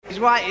He's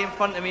right in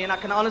front of me, and I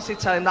can honestly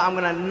tell him that I'm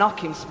going to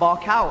knock him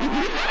spark out.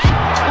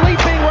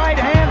 Leaping right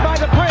hand by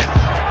the Prince.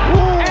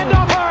 And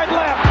a hard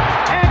left.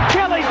 And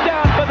Kelly's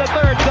down for the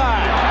third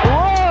time.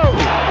 Whoa!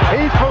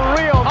 He's for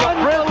real. The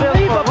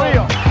Prince is for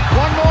real.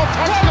 One more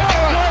touch to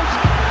do it.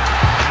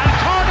 And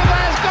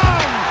Carnival's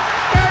gone.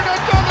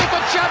 Bernard Dunn is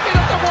the champion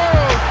of the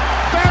world.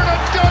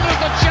 Bernard Dunn is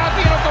the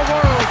champion of the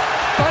world.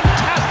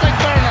 Fantastic,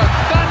 Bernard.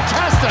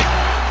 Fantastic.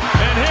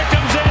 And here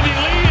comes Andy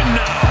Lee in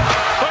now.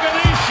 Look at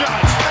these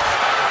shots.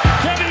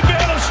 Kenny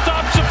Bayless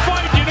stops the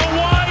fight. You know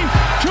why?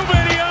 Too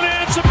many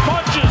unanswered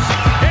punches.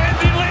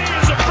 Andy Lee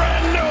is a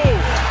brand new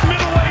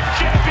middleweight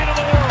champion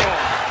of the world.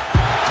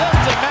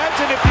 Just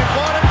imagine if you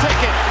bought a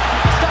ticket.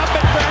 Stop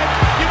it, Frank.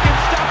 You can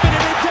stop it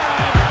any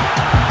time.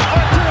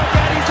 Arturo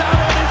Gatti's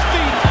out on his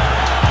feet.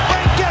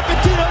 Frank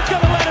Cappuccino's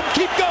going to let him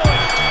keep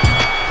going.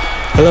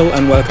 Hello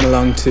and welcome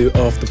along to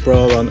Off the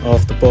Brawl on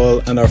Off the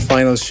Ball and our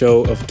final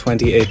show of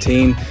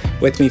 2018.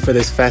 With me for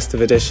this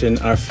festive edition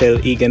are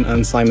Phil Egan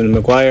and Simon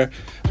Maguire.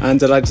 And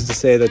delighted to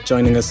say that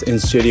joining us in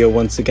studio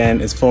once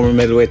again is former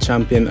middleweight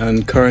champion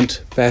and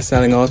current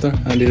best-selling author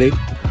Andy Lee.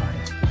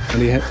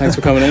 Andy, thanks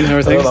for coming in. How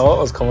are things? I don't know what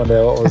was coming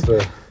there. What was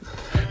going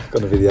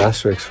to be the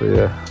asterisk for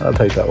you? I'll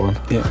take that one.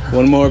 Yeah,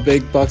 one more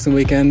big boxing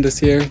weekend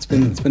this year. It's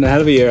been a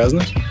hell of a year,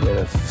 hasn't it?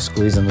 Yeah,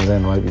 squeezing it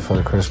in right before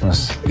the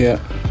Christmas. Yeah.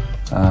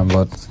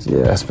 But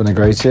yeah, it's been a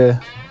great year.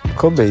 It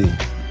could be,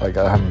 like,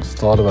 I haven't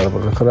thought about it,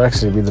 but it could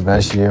actually be the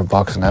best year of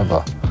boxing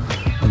ever.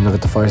 When you look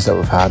at the fights that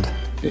we've had.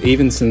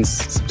 Even since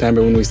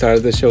September when we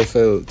started the show,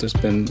 Phil, there's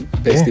been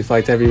basically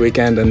fights every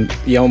weekend, and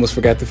you almost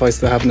forget the fights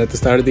that happened at the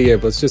start of the year,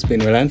 but it's just been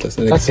relentless,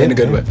 and it's in a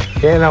good way.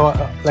 Yeah,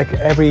 no, like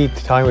every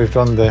time we've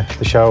done the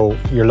show,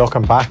 you're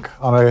looking back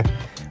on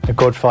a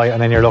good fight,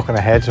 and then you're looking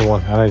ahead to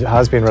one, and it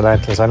has been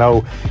relentless. I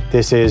know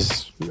this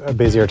is a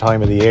busier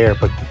time of the year,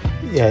 but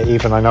yeah,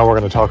 even I know we're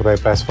going to talk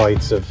about best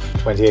fights of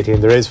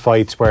 2018. There is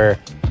fights where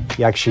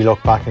you actually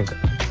look back and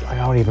I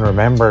don't even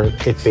remember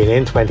it being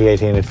in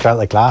 2018. It felt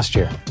like last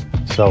year.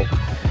 So,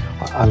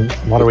 and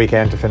what a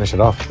weekend to finish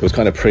it off. It was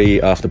kind of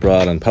pre-off the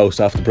brawl and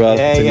post-off the brawl.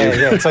 Yeah.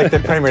 It's like the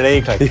Premier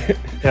League. Like, you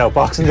know,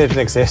 boxing didn't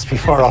exist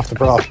before off the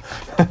brawl.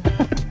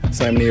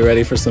 Simon, are you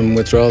ready for some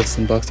withdrawals,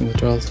 some boxing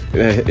withdrawals?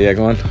 Yeah,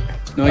 go on.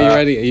 No, are you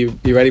ready? Are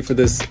you ready for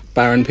this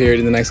barren period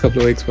in the next couple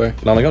of weeks where...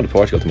 No, I'm going to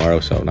Portugal tomorrow,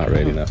 so not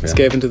really, no. Yeah.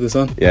 Escape into the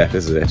sun? Yeah,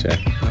 this is it,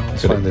 yeah.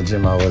 Let's find the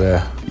gym over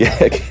there.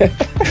 Yeah.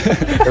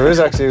 There is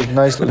actually a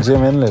nice little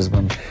gym in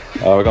Lisbon.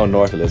 Oh, we're going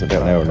north of Lisbon,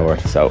 about an hour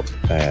north, so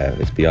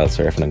it's BRAWL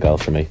surfing and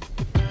golf for me.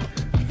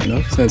 Fair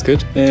enough, sounds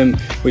good. Well,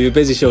 you have a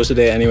busy show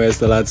today anyway, as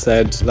the lad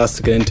said. Lots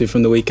to get into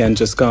from the weekend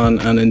just gone,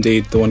 and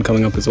indeed the one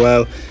coming up as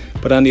well.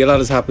 But Andy, a lot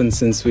has happened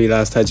since we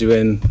last had you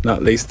in,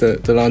 not least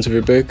the launch of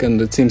your book,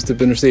 and it seems to have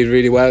been received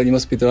really well. You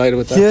must be delighted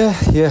with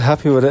that. Yeah,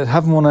 happy with it.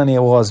 Haven't won any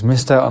awards,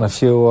 missed out on a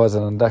few awards,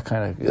 and that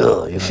kind of,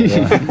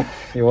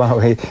 you want to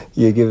wait,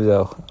 you give it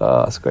out.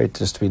 Oh, it's great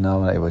just to be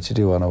nominated, but you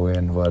do want to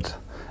win. But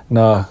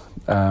no,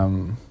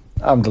 I'm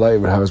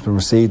delighted with how it's been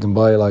received, and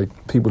by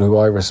like people who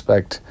I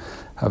respect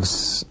have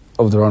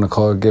of their own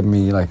accord given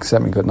me, like,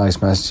 sent me good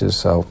nice messages.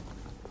 So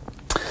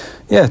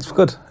yeah, it's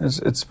good.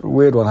 It's a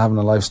weird one having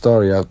a life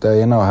story out there,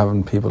 you know,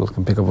 having people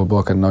can pick up a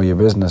book and know your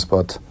business,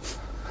 but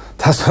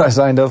that's what I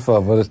signed up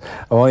for. But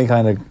I only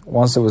kind of,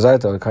 once it was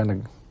out there, I kind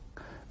of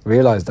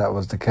realised that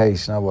was the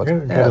case, you know. But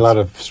you're get a lot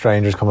of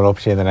strangers coming up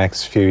to you in the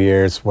next few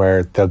years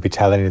where they'll be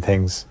telling you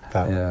things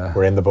that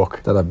were in the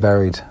book that are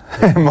buried,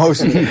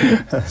 emotionally,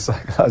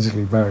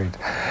 psychologically buried.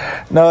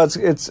 No,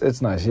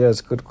 it's nice. Yeah,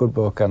 it's a good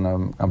book, and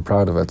I'm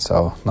proud of it.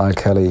 So Niall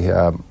Kelly,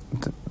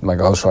 my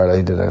ghostwriter,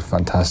 he did a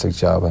fantastic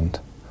job, and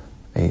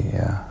he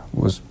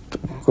was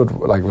good.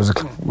 Like, it was a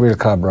real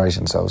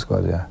collaboration, so it was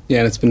good. Yeah,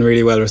 and it's been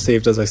really well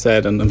received, as I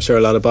said, and I'm sure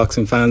a lot of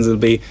boxing fans will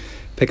be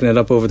picking it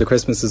up over the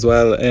Christmas as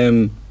well.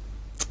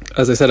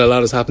 As I said, a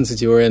lot has happened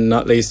since you were in.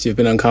 Not least, you've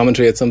been on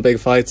commentary at some big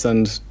fights,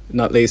 and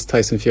not least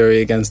Tyson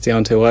Fury against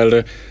Deontay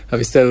Wilder. Have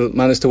you still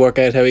managed to work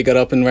out how he got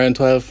up in round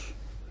 12?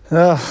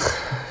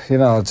 You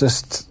know,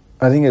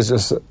 I think it's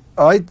just,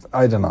 I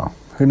don't know.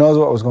 Who knows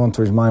what was going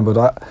through his mind,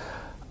 but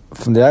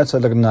from the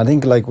outside looking, I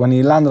think, like, when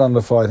he landed on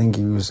the floor, I think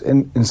he was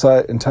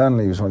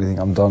internally, he was really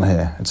thinking, I'm done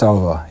here, it's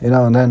over, you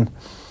know. And then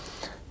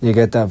you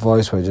get that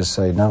voice where you just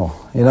say no,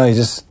 you know.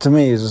 To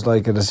me, it's just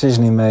like a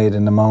decision he made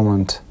in the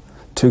moment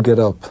to get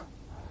up.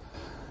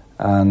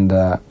 And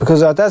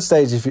because at that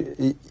stage,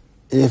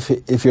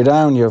 if you're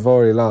down, you've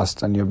already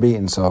lost and you're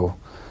beaten. So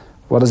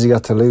what has he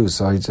got to lose?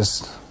 So he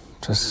just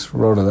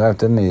wrote it out,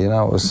 didn't he? You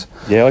know, it was.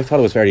 Yeah, I thought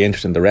it was very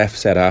interesting. The ref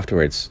said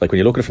afterwards, like, when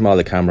you look at it from all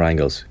the camera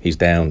angles, he's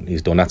down,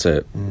 he's done. That's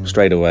a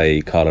straight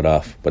away call it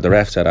off. But the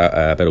ref said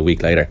about a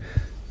week later,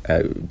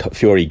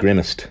 Fury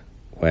grimaced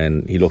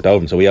when he looked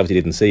over him, so he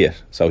obviously didn't see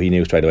it. So he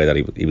knew straight away that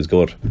he was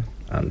good,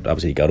 and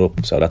obviously he got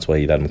up. So that's why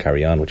he let him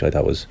carry on, which I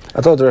thought was.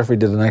 I thought the referee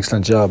did an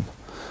excellent job.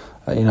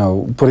 You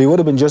know, but he would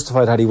have been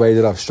justified had he weighed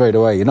it off straight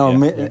away. You know,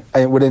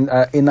 within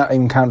in that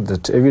even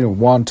counted, if you didn't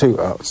 1, 2,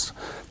 it's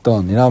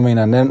done. You know what I mean?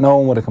 And then no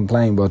one would have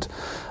complained. But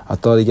I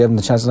thought he gave him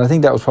the chance, and I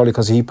think that was probably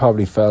because he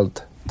probably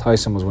felt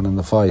Tyson was winning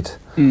the fight.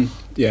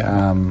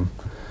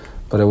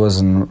 it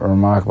was a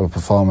remarkable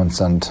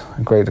performance and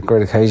a great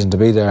occasion to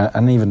be there,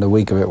 and even the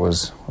week of it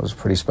was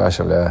pretty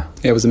special. Yeah,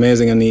 it was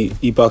amazing, and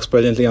he boxed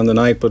brilliantly on the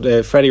night.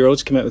 But Freddie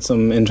Roach came out with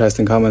some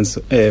interesting comments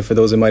for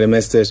those who might have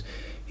missed it.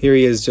 Here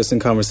he is, just in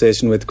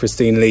conversation with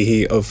Christine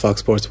Leahy of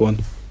Fox Sports 1.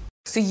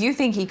 So you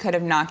think he could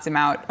have knocked him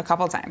out a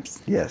couple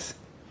times? Yes,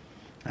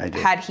 I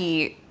did. Had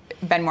he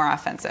been more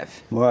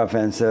offensive? More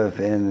offensive,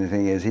 and the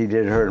thing is, he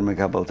did hurt him a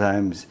couple of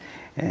times,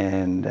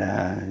 and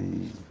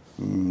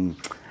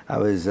I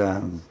was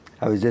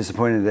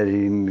disappointed that he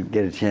didn't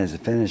get a chance to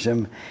finish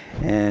him,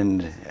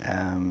 and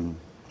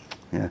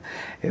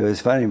it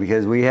was funny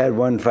because we had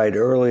one fight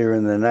earlier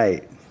in the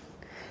night.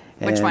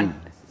 Which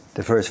one?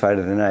 The first fight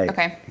of the night.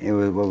 Okay. It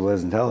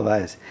wasn't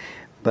televised,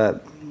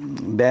 but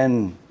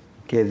Ben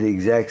gave the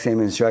exact same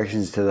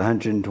instructions to the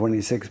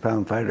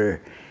 126-pound fighter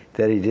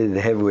that he did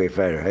the heavyweight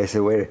fighter. I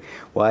said, wait,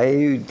 why are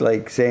you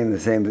saying the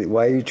same thing?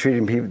 Why are you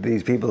treating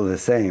these people the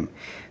same?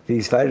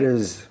 These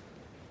fighters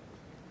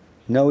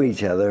know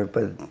each other,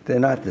 but they're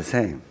not the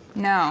same.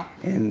 No.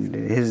 And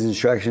his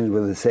instructions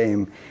were the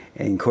same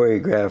and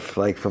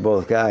choreographed for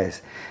both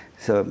guys.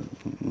 So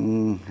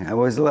I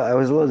was a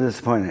little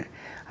disappointed.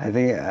 I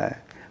think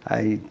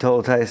I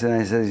told Tyson,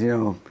 I says,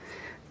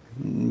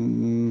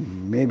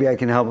 maybe I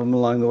can help him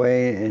along the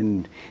way,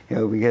 and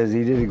because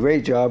he did a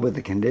great job with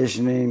the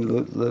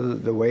conditioning,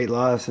 the weight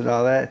loss, and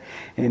all that.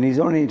 And he's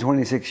only a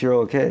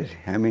 26-year-old kid.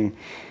 I mean,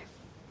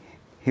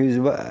 he was.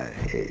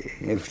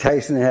 If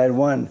Tyson had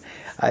won,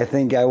 I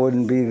think I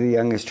wouldn't be the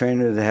youngest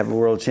trainer to have a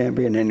world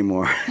champion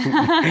anymore,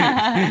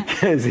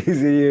 because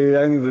he's a year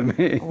younger than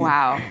me.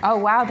 Wow! Oh,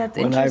 wow! That's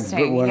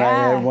interesting. When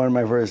I had won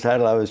my first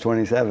title, I was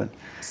 27.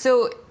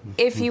 So,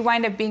 if you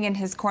wind up being in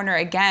his corner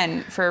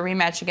again for a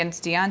rematch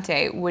against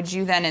Deontay, would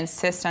you then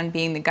insist on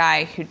being the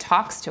guy who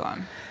talks to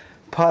him?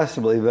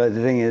 Possibly, but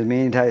the thing is,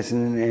 me and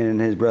Tyson and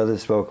his brother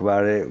spoke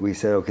about it. We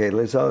said, okay,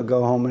 let's all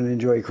go home and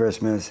enjoy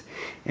Christmas,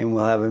 and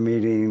we'll have a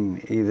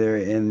meeting either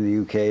in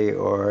the UK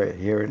or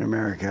here in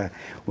America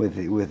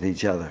with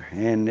each other.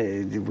 And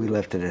we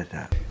left it at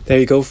that. There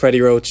you go,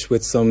 Freddie Roach,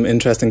 with some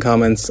interesting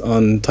comments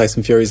on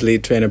Tyson Fury's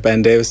lead trainer,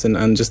 Ben Davison,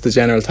 and just the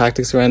general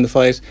tactics around the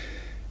fight.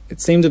 It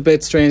seemed a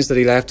bit strange that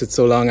he left it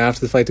so long after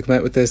the fight to come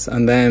out with this,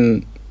 and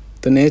then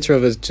the nature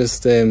of it,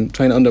 just trying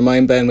to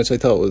undermine Ben, which I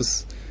thought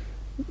was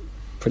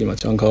pretty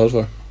much uncalled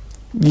for.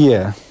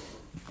 Yeah,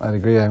 I'd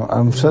agree.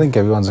 I think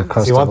everyone's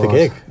across the board. You want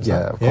the gig?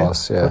 Yeah, of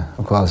course. Yeah,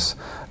 of course.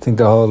 I think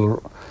the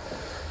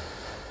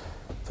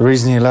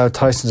reason he allowed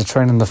Tyson to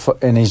train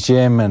in his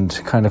gym and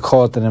kind of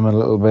caught him a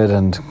little bit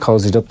and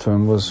cozied up to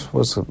him was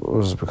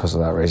because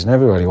of that reason.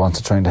 Everybody wants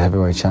to train the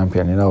heavyweight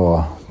champion,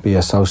 or be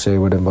associated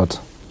with him, but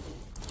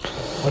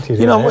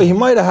he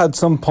might have had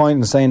some point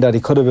in saying that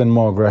he could have been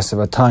more aggressive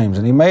at times,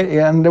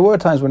 and there were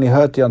times when he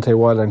hurt Deontay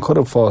Wilder and could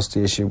have forced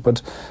the issue,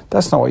 but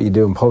that's not what you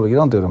do in public. You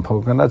don't do it in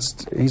public, and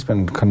he's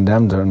been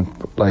condemned, and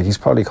he's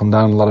probably come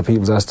down in a lot of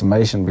people's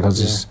estimation because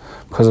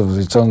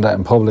he's done that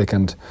in public,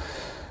 and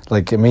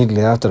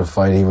immediately after the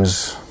fight he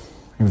was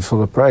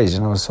full of praise,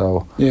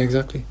 so yeah,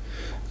 exactly.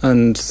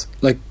 And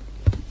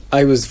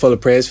I was full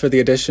of praise for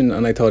the addition,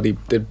 and I thought he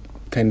did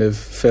kind of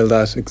fill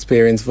that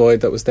experience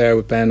void that was there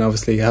with Ben.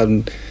 Obviously he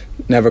hadn't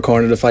never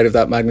cornered a fight of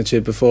that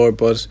magnitude before,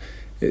 but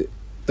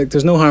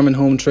there's no harm in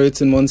home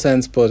truths in one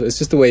sense, but it's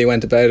just the way he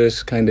went about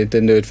it. Kind of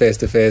didn't do it face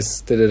to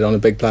face, did it on a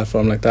big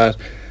platform like that.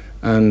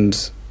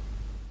 And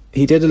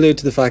he did allude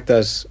to the fact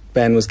that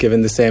Ben was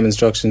given the same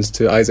instructions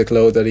to Isaac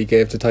Lowe that he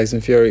gave to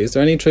Tyson Fury. Is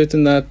there any truth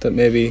in that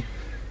maybe?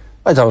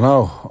 I don't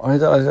know.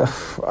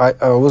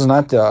 I wasn't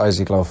at the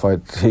Isaac Lowe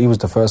fight. He was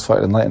the first fight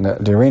of the night, and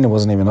the arena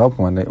wasn't even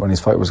open when his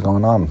fight was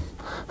going on.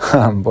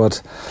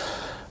 But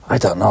I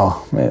don't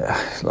know.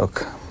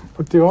 Look.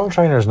 But do all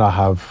trainers not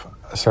have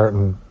a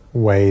certain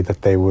way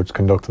that they would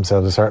conduct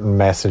themselves, a certain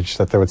message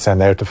that they would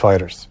send out to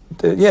fighters?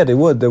 Yeah, they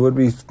would. There would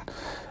be,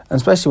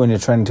 especially when you're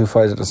training two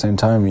fighters at the same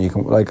time. You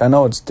can, I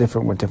know it's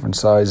different with different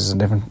sizes and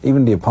different.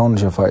 Even the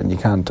opponents you're fighting, you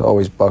can't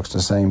always box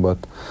the same, but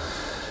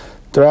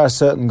there are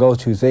certain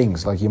go-to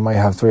things. You might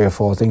have 3 or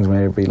 4 things.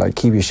 Maybe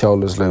keep your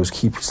shoulders loose,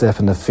 keep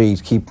stepping the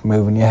feet, keep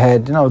moving your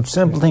head.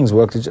 Simple things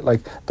work.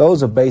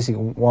 Those are basic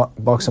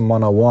boxing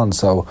 101.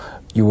 So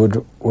you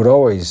would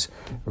always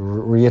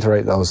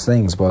reiterate those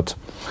things. But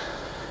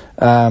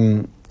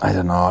I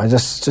don't know. I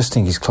just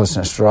think he's clutching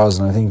at straws,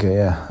 and I think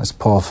it's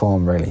poor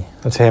form really.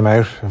 That's him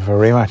out of a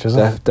rematch, isn't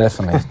it?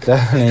 Definitely.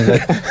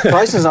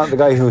 Tyson's not the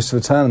guy who's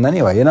returning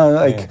anyway.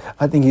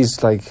 I think he's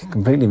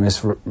completely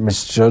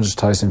misjudged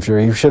Tyson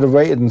Fury. He should have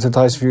waited until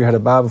Tyson Fury had a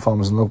bad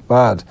performance and looked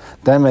bad,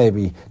 then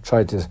maybe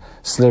tried to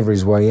sliver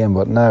his way in.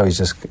 But now he's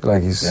just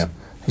he's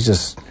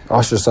just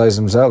ostracised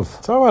himself.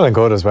 It's all well and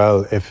good as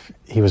well if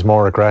he was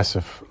more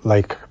aggressive,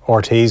 like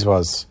Ortiz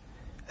was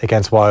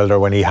against Wilder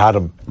when he had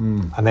him,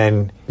 and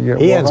then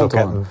he ends up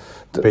getting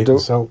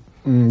beaten.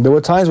 There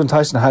were times when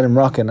Tyson had him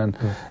rocking, and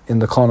in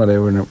the corner they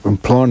were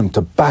imploring him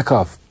to back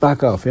off. Don't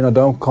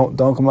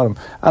come at him.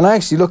 And I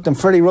actually looked, and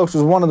Freddie Roach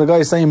was one of the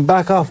guys saying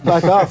back off,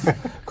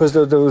 because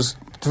there was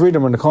 3 of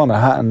them in the corner,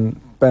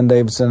 Hatton, Ben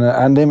Davison,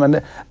 and him,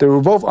 and they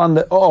were both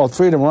all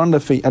 3 of them were on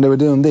their feet, and they were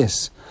doing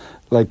this.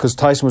 like, because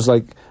Tyson was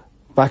like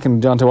backing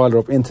Deontay Wilder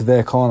up into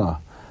their corner,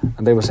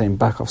 and they were saying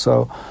back off.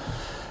 So,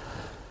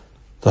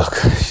 look,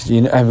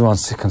 everyone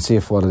can see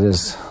it for what it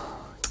is.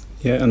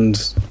 Yeah, and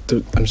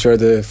I'm sure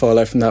the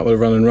fallout from that will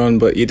run.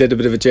 But you did a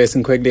bit of a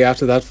Jason Quigley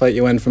after that fight.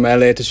 You went from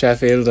LA to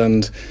Sheffield,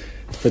 and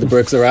for the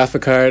Brooks Arafa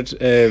card,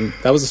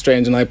 that was a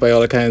strange night by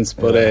all accounts.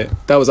 But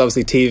that was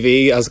obviously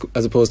TV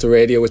as opposed to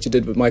radio, which you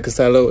did with Mike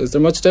Costello. Is there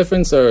much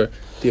difference, or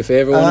do you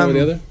favour one over the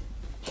other?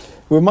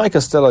 With Mike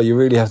Costello, you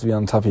really have to be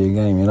on top of your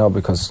game,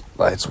 because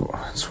like,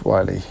 it's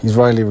Wiley. He's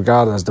widely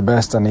regarded as the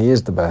best, and he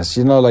is the best.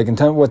 In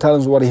terms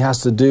of what he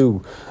has to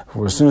do,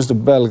 as soon as the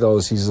bell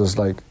goes, he's just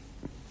like,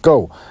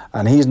 go,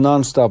 and he's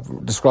non-stop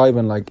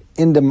describing like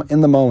in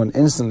the moment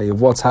instantly of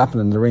what's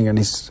happening in the ring, and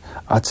he's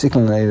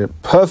articulated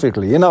it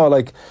perfectly, and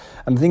the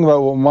thing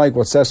about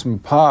what sets him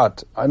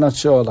apart, I'm not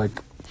sure,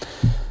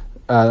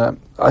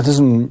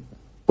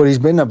 but he's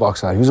been a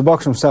boxer. He was a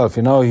boxer himself,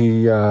 he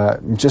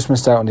just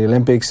missed out on the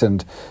Olympics,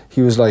 and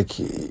he was like,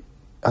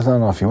 I don't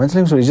know if he went to the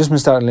Olympics, but he just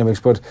missed out on the Olympics,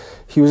 but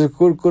he was a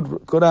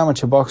good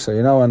amateur boxer,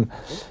 and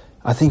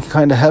I think it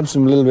kind of helps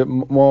him a little bit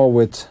more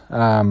with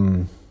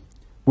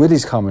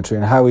his commentary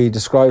and how he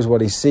describes what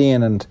he's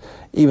seeing, and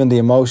even the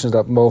emotions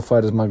that both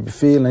fighters might be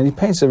feeling, and he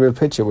paints a real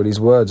picture with his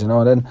words,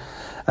 and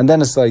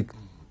then it's like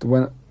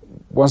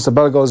once the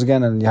bell goes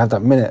again and you have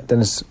that minute,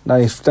 then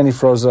he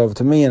throws it over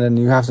to me, and then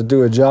you have to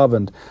do a job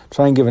and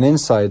try and give an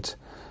insight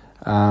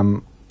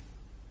and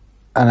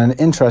an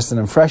interesting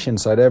and fresh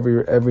insight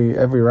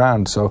every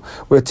round. So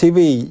with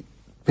TV,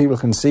 people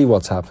can see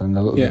what's happening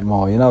a little bit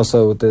more,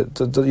 so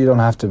you don't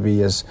have to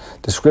be as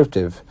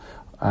descriptive.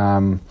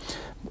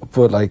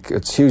 But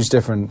it's huge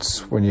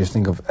difference when you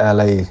think of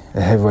LA,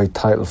 a heavyweight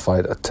title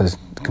fight, to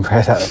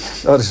compare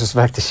that. No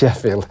disrespect to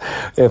Sheffield,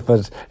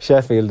 but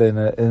Sheffield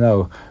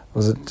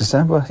was it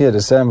December? Yeah,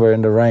 December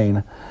in the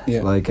rain.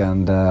 Yeah.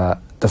 And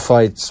the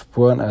fights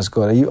weren't as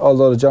good.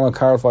 Although the John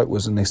O'Carroll fight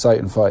was an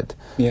exciting fight,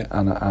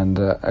 and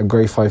a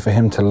great fight for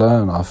him to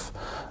learn off.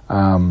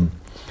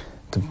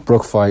 The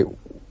Brook fight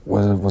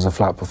was a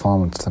flat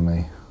performance to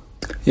me.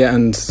 Yeah,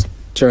 and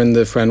during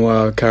the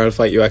Frenois Carroll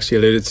fight, you actually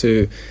alluded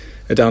to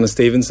Adonis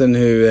Stevenson,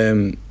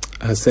 who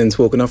has since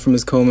woken up from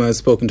his coma, has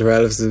spoken to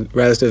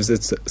relatives.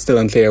 It's still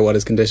unclear what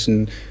his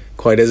condition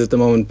quite is at the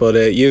moment, but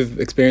you've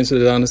experienced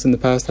with Adonis in the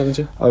past, haven't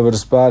you? I would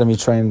have sparred him. He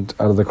trained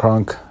out of the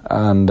Cronk,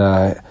 and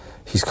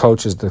his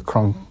coach is the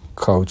Cronk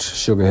coach,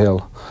 Sugar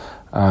Hill,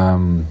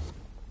 and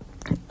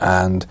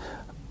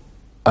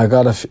I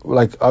got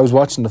I was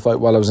watching the fight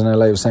while I was in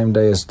LA the same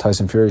day as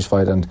Tyson Fury's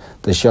fight, and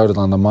they showed it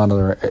on the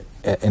monitor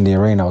in the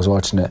arena. I was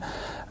watching it.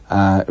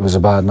 It was a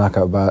bad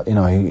knockout, but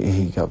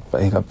he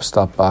got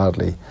stopped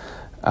badly,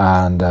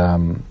 and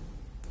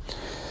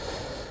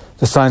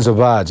the signs were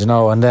bad,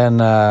 and then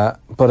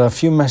but a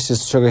few messages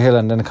to Sugar Hill,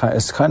 and then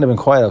it's kind of been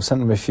quiet. I've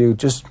sent him a few,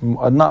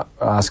 I'm not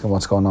asking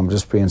what's going on, I'm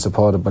just being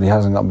supportive, but he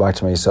hasn't gotten back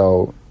to me,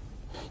 so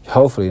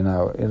hopefully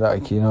now,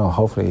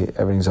 hopefully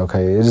everything's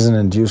okay. It is an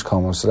induced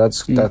coma, so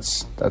that's good,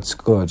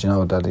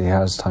 that he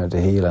has time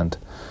to heal and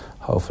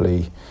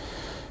hopefully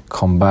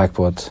come back,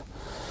 but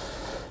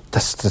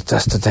that's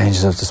the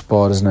dangers of the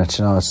sport, isn't it?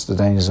 It's the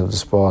dangers of the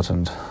sport,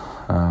 and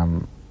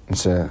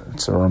it's a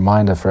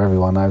reminder for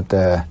everyone out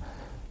there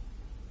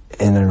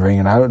in the ring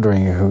and out of the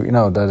ring who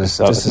that is.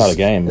 It's not a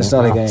game. It's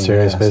not a game.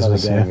 Serious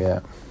business.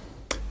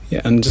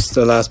 Yeah, and just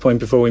the last point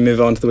before we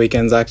move on to the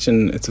weekend's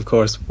action, it's of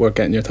course worth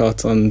getting your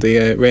thoughts on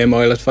the Ray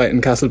Moylett fight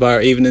in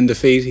Castlebar. Even in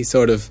defeat, he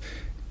sort of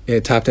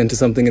tapped into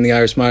something in the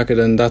Irish market,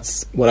 and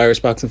that's what Irish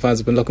boxing fans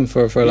have been looking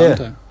for a long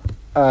time.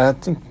 I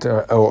think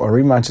a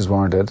rematch is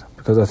warranted,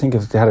 because I think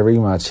if they had a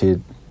rematch,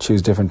 he'd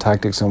choose different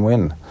tactics and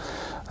win.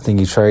 I think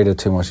he traded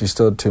too much, he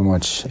stood too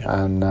much,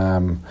 and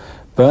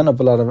burnt up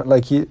a lot of it.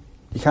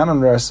 You can't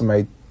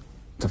underestimate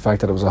the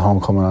fact that it was a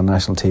homecoming on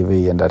national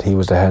TV and that he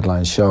was the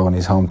headline show in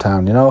his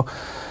hometown,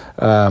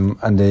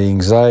 and the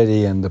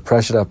anxiety and the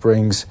pressure that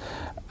brings,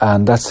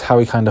 and that's how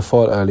he kind of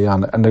fought early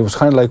on. And it was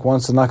kind of like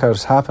once the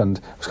knockouts happened,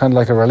 it was kind of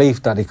like a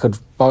relief that he could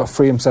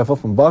free himself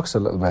up and box a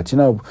little bit,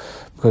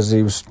 because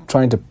he was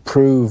trying to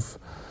prove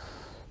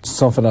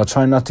something, or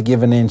trying not to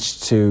give an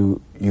inch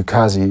to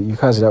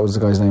Yukazi, that was the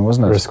guy's name,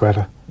 wasn't it?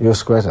 Yusqueta,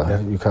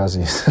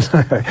 Yukazi.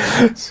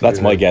 That's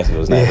my guess. It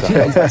was now.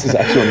 That's his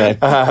actual name.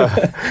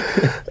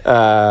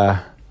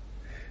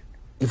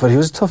 But he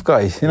was a tough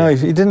guy. He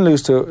didn't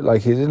lose to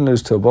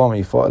a bum.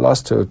 He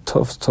lost to a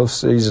tough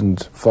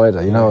seasoned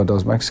fighter.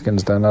 Those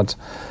Mexicans, they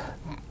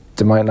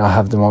might not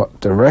have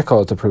the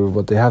record to prove,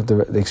 but they have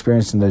the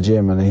experience in their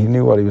gym, and he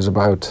knew what he was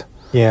about.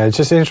 Yeah, it's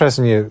just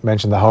interesting you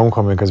mentioned the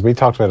homecoming, because we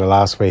talked about it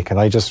last week, and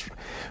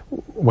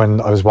when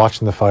I was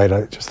watching the fight,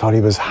 I just thought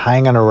he was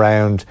hanging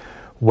around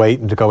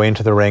waiting to go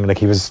into the ring,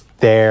 he was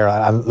there.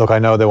 And look, I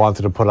know they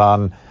wanted to put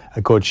on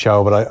a good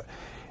show, but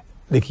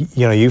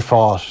you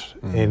fought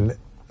in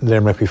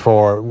Limerick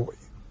before.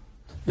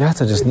 You have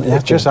to just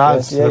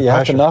ask. You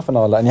have to laugh and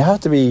all that, and you have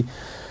to be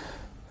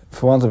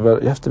for want of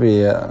it, you have to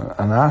be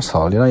an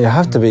arsehole, you know. You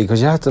have to be,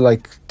 because you have to,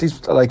 like,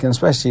 and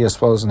especially, I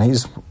suppose, and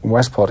he's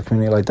Westport, a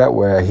community like that,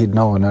 where he'd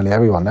know nearly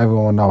everyone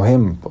would know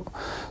him,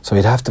 so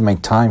he'd have to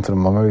make time for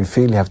them, or maybe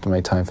feel you have to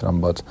make time for them.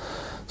 But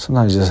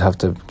sometimes you just have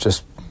to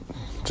just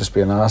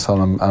be an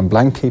arsehole and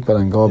blank people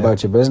and go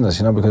about your business,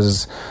 you know,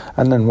 because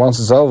and then once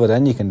it's over,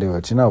 then you can do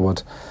it, you know.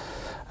 But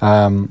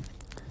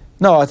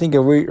no, I think a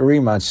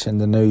rematch in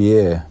the new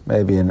year,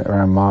 maybe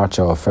around March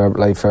or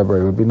late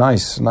February, would be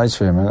nice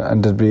for him,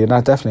 and there'd be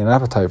definitely an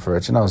appetite for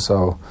it, you know.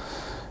 So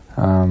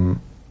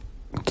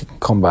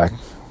come back,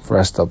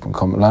 rest up, and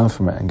learn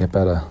from it and get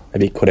better.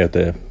 Maybe cut out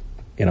the,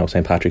 you know,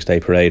 St. Patrick's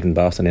Day parade in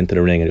Boston into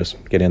the ring and just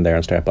get in there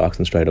and start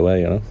boxing straight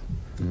away, you know.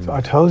 So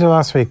I told you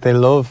last week they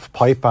love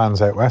pipe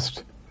bands out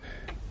west.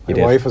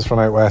 My wife is from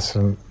out west,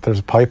 and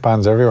there's pipe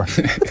bands everywhere. I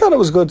thought it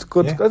was good.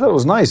 Yeah. I thought it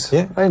was nice.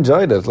 Yeah. I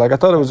enjoyed it. Like, I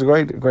thought it was a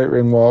great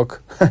ring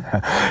walk.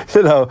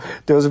 You know,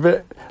 there was a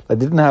bit. I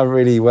didn't have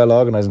really well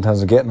organised in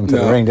terms of getting them to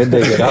the ring, did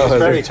they? It was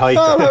very tight.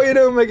 Oh, how you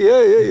doing, Mickey?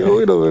 Yeah.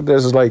 You know,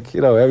 there's like,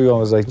 you know, everyone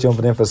was like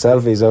jumping in for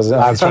selfies.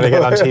 I was trying to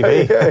get on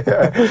TV.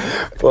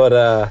 Yeah.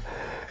 But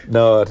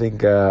no, I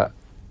think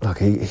look,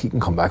 he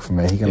can come back from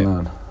me. He can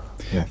learn.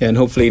 Yeah, and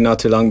hopefully not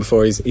too long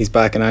before he's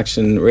back in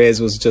action. Reyes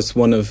was just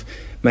one of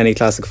many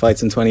classic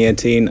fights in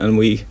 2018, and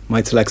we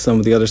might select some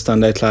of the other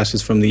standout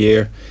clashes from the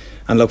year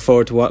and look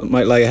forward to what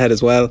might lie ahead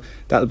as well.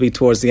 That'll be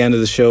towards the end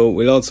of the show.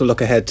 We'll also look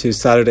ahead to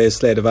Saturday's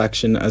slate of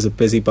action as a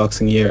busy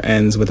boxing year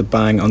ends with a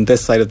bang on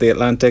this side of the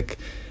Atlantic.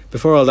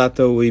 Before all that,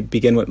 though, we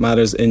begin with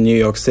matters in New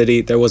York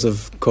City. There was,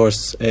 of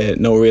course,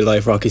 no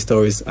real-life Rocky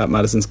stories at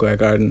Madison Square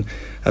Garden,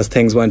 as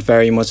things went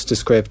very much to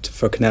script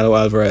for Canelo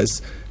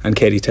Alvarez and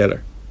Katie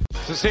Taylor.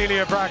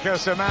 Cecilia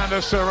Brækhus,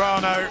 Amanda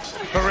Serrano,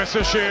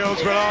 Marissa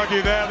Shields will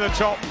argue they're the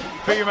top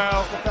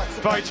female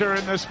fighter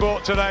in the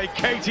sport today.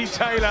 Katie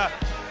Taylor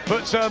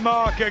puts her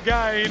mark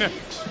again.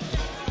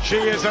 She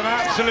is an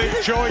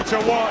absolute joy to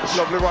watch.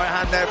 Lovely right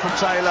hand there from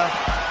Taylor.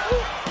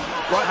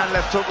 Right hand,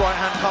 left hook, right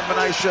hand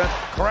combination.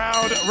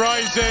 Crowd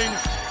rising,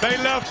 they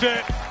loved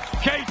it.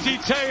 Katie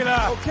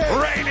Taylor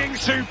reigning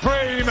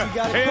supreme in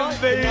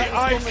the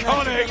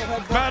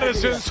iconic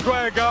Madison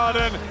Square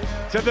Garden,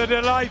 to the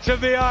delight of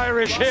the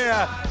Irish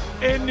here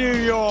in New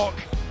York.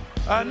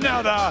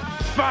 Another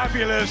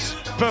fabulous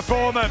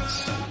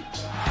performance.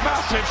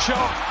 Massive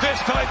shot, this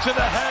time to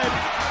the head.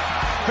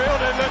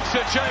 Fielding looks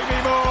at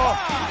Jamie Moore.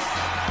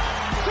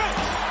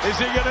 Is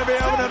he going to be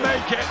able to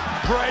make it?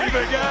 Brave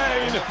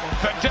again,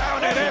 but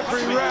down in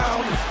every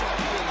round.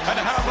 And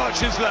how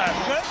much is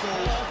left?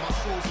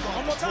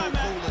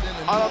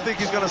 I don't think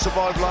he's going to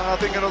survive long. I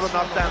think another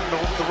knockdown,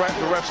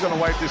 the ref's going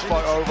to wave this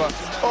fight over.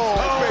 Oh,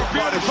 big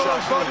beautiful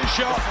body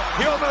shot.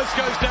 He almost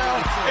goes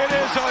down. It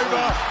is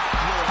over.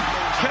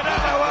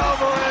 Canelo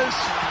Alvarez,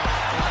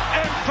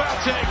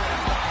 emphatic,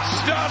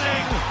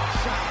 stunning,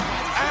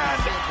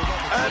 and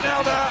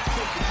another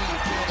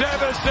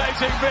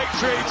devastating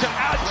victory to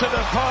add to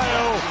the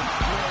pile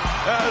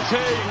as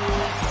he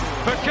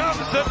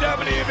becomes the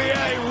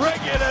WBA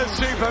regular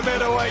super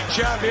middleweight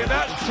champion.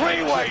 That's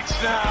 3 weights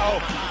now.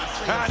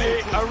 And he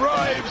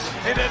arrives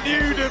in a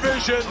new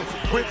division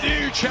with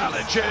new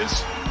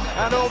challenges.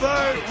 And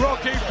although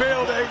Rocky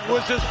Fielding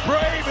was as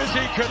brave as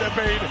he could have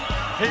been,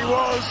 he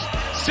was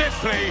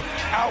simply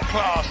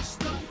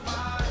outclassed.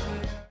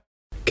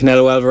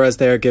 Canelo Alvarez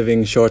there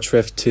giving short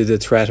shrift to the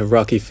threat of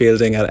Rocky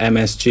Fielding at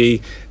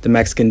MSG, the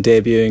Mexican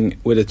debuting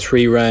with a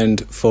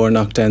 3-round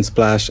 4-knockdown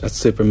splash at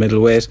super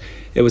middleweight.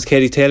 It was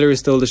Katie Taylor who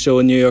stole the show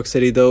in New York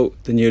City, though,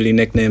 the newly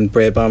nicknamed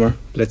Bray Bomber,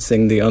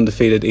 blitzing the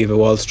undefeated Eva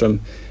Wallström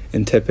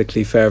in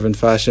typically fervent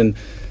fashion.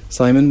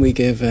 Simon, we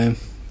gave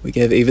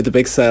Eva the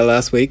big sell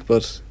last week,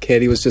 but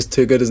Katie was just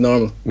too good as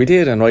normal. We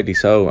did, and rightly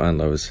so,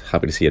 and I was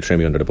happy to see her trim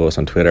me under the bus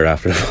on Twitter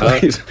after the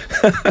fight.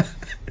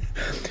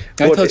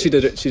 I thought she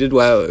did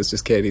well. It was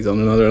just Katie's on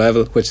another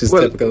level, which is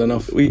typical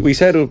enough. We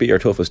said it would be her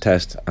toughest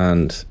test,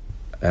 and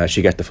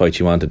she got the fight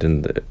she wanted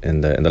in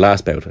the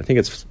last bout. I think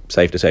it's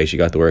safe to say she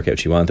got the workout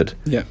she wanted.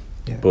 Yeah.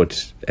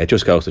 But it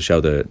just goes to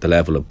show the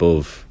level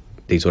above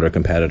these other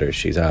competitors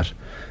she's at.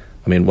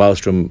 I mean,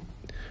 Wallström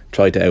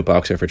tried to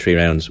outbox her for 3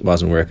 rounds,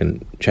 wasn't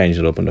working, changed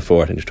it up in the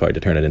 4th and just tried to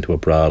turn it into a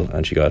brawl,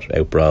 and she got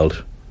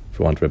out-brawled,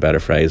 for want of a better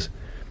phrase.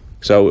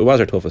 So it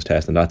was her toughest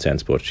test in that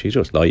sense, but she's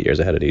just light years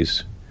ahead of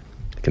these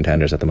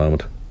contenders at the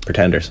moment.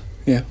 Pretenders.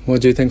 Yeah.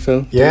 What do you think,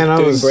 Phil? Yeah,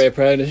 doing Bray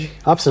proud, is she?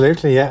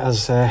 Absolutely, yeah.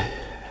 As a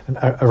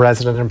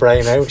resident in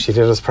Bray now, she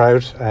did us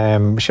proud.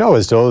 She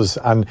always does,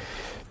 and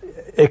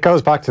it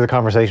goes back to the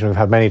conversation we've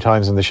had many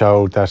times on the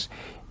show, that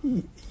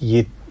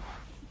you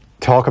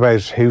talk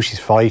about who she's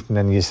fighting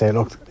and you say,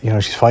 look, you know,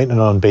 she's fighting an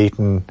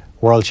unbeaten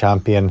world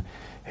champion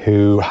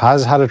who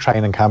has had a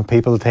training camp.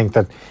 People think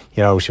that,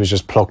 you know, she was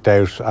just plucked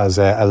out as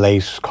a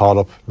late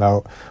call-up.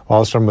 Now,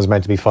 Wallström was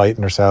meant to be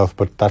fighting herself,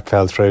 but that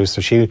fell through.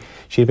 So she'd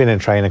been in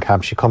training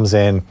camp. She comes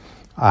in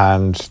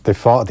and they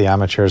fought at the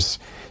amateurs.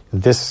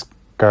 This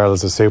girl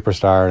is a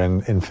superstar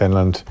in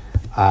Finland,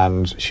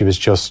 and she was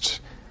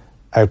just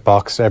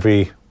outboxed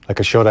like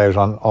a shutout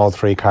on all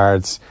 3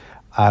 cards.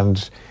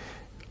 And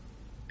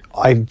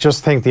I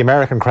just think the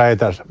American crowd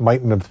that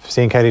mightn't have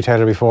seen Katie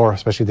Taylor before,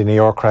 especially the New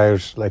York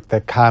crowd, like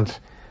they can't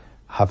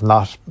have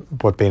not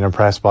but been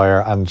impressed by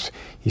her. And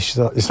you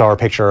saw a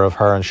picture of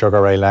her and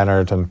Sugar Ray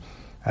Leonard, and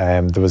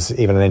there was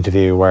even an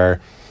interview where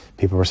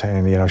people were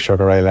saying, you know,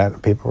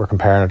 people were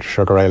comparing her to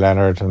Sugar Ray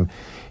Leonard, and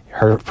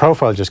her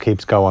profile just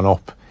keeps going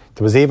up.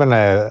 There was even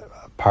a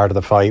part of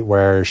the fight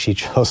where she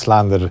just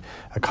landed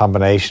a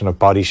combination of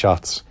body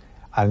shots,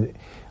 and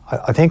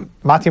I think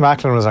Matthew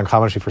Macklin was on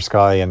commentary for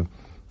Sky, and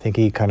I think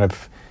he kind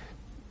of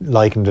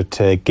likened it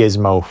to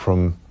Gizmo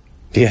from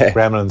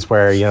Gremlins,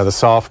 where, you know, the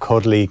soft,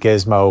 cuddly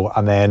Gizmo,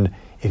 and then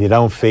if you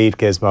don't feed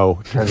Gizmo,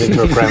 it turns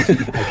into a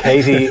gremlin. And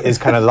Katie is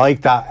kind of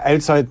like that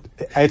outside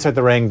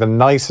the ring, the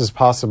nicest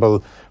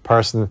possible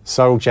person,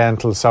 so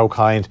gentle, so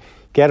kind.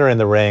 Get her in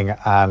the ring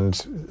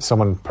and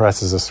someone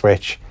presses a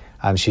switch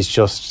and she's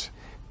just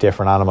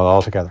different animal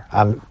altogether.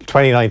 And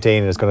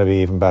 2019 is going to be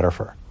even better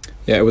for her.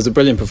 Yeah, it was a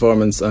brilliant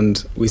performance,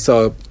 and we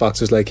saw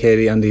boxers like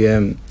Katie and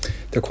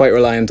they're quite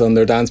reliant on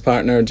their dance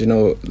partner. You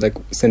know, like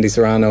Cindy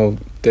Serrano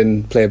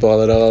didn't play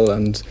ball at all,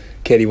 and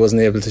Katie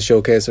wasn't able to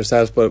showcase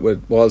herself, but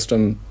with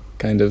Wallstrom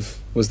kind of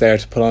was there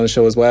to put on a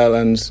show as well,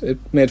 and it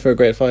made for a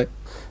great fight.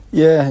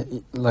 Yeah,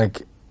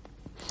 like,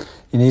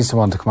 he needs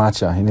someone to come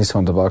at you, he needs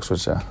someone to box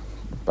with you.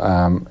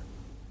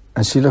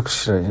 And she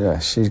looks,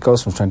 she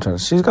goes from strength to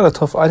strength. She's got a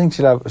tough, I think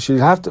she'll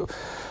have to,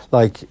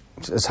 like,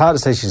 it's hard to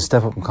say she'll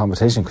step up in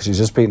competition because she's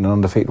just beaten an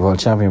undefeated world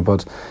champion,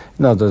 but,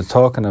 you know, they're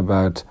talking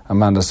about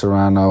Amanda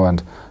Serrano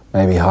and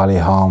maybe Holly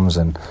Holmes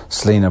and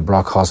Selena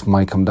Brockhouse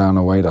might come down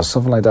a weight or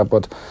something like that,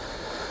 but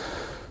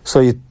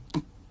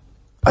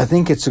I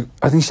think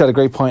she had a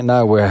great point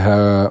now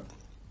where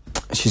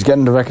she's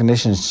getting the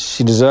recognition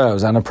she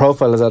deserves, and her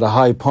profile is at a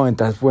high point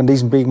that when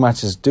these big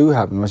matches do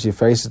happen, when she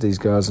faces these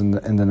girls in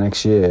the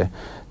next year,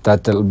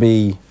 that they'll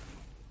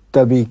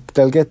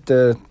get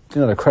the,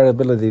 you know, the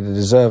credibility they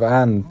deserve,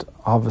 and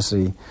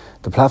obviously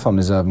the platform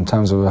they deserve in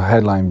terms of a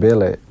headline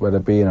bill, whether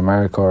it be in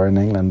America or in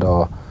England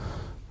or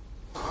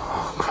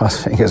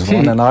cross fingers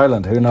one in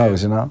Ireland, who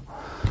knows, you know.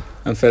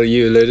 And Phil,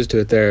 you alluded to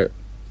it there.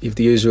 You've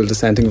the usual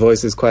dissenting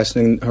voices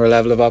questioning her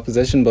level of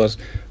opposition, but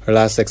her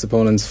last 6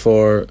 opponents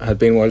had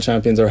been world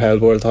champions or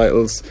held world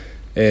titles.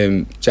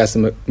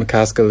 Jessa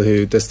McCaskill,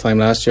 who this time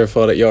last year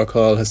fought at York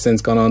Hall, has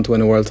since gone on to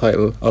win a world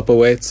title up a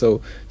weight,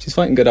 so she's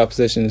fighting good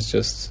opposition. It's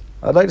just,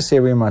 I'd like to see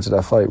a rematch of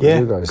that fight with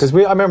you guys. Because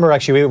I remember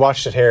actually we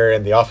watched it here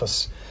in the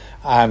office,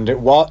 and it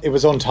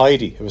was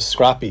untidy, it was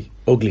scrappy,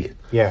 ugly.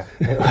 Yeah,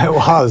 it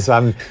was,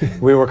 and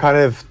we were kind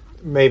of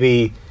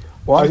maybe.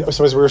 I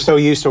suppose we were so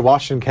used to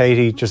watching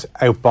Katie just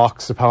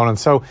outbox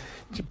opponents. So,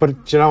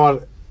 but do you know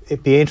what?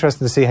 It'd be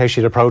interesting to see how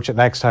she'd approach it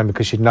next time,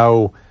 because she'd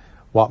know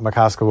what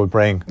McCaskill would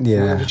bring.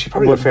 Yeah, she'd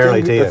probably have a fair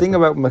idea. The thing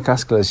about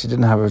McCaskill is she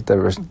didn't have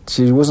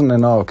she wasn't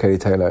in awe of Katie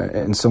Taylor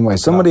in some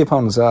ways. Some of the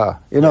opponents are.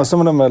 You know, some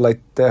of them are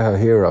like, they're her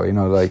hero. You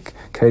know, like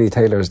Katie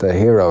Taylor's their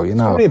hero. You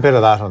know, probably a bit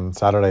of that on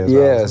Saturday as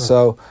well. Yeah,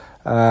 so.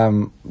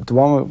 The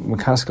one with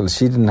McCaskill,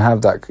 she didn't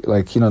have that,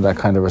 like, you know, that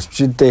kind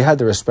of they had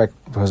the respect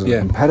because of the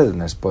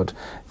competitiveness, but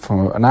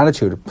from an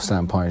attitude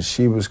standpoint,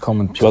 she was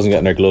coming. She wasn't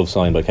getting her glove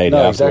signed by Katie.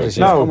 No, afterwards. exactly.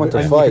 She was coming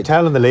to fight. You could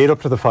tell in the lead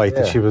up to the fight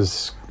that she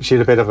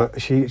had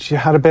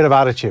a bit of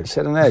attitude. She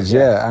had an edge,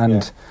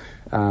 and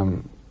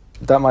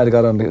that might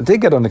have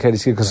did get under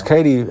Katie's skin, because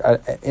Katie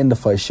in the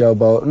fight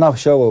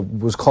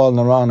was calling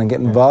her on and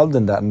getting involved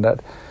in that, and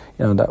that.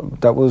 You know,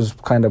 that was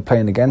kind of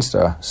playing against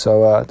her.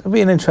 So it'll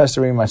be an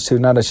interesting rematch too,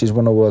 now that she's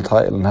won a world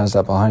title and has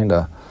that behind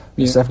her.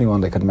 It's definitely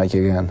one they could make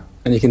again.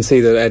 And you can see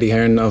that Eddie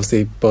Hearn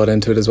obviously bought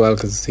into it as well,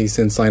 because he's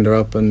since signed her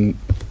up and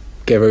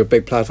gave her a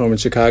big platform in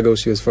Chicago.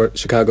 She was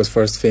Chicago's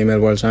first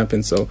female world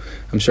champion, so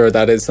I'm sure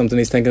that is something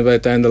he's thinking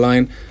about down the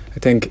line. I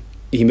think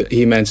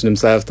he mentioned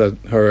himself that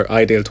her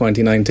ideal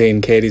 2019,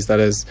 Katie's that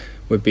is,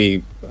 would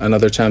be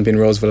another champion,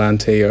 Rose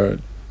Valenti or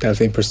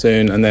Delphine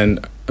Pursoon, and then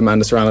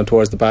Amanda Serrano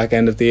towards the back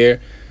end of the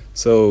year.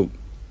 So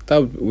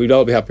we'd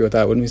all be happy with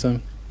that, wouldn't we,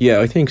 Sam?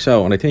 Yeah, I think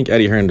so, and I think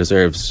Eddie Hearn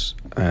deserves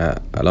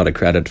a lot of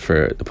credit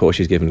for the push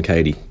he's given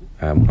Katie.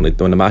 When the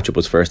matchup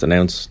was first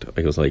announced,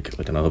 I was like,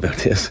 I don't know about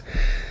this,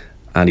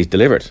 and he's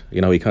delivered.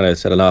 You know, he kind of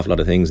said an awful lot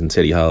of things in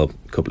City Hall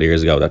a couple of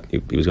years ago that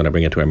he was going to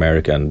bring it to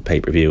America and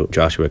pay-per-view,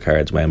 Joshua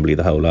Cards, Wembley,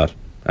 the whole lot,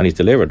 and he's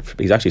delivered.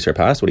 He's actually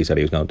surpassed what he said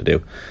he was going to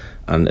do,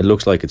 and it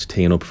looks like it's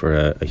teeing up for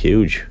a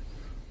huge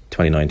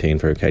 2019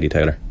 for Katie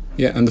Taylor.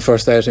 Yeah, and the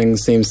first outing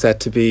seems set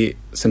to be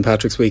St.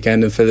 Patrick's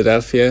weekend in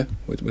Philadelphia.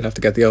 We'll have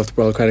to get the Off the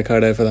BRAWL credit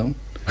card out for that one.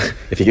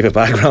 If you give it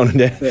back, Ronan,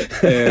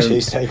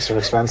 cheesesteaks are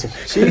expensive.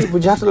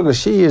 But you have to look at,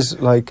 she is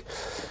like,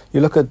 you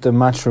look at the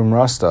matchroom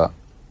roster,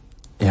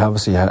 you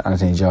obviously have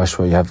Anthony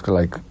Joshua, you have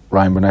like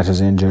Ryan Burnett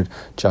who's injured,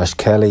 Josh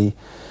Kelly.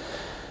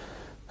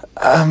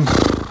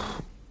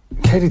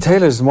 Katie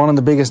Taylor's one of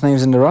the biggest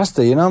names in the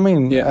roster, you know what I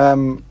mean? Yeah.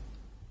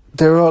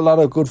 There are a lot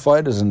of good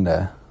fighters in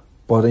there.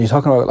 But you're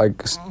talking about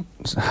like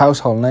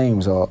household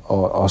names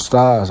or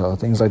stars or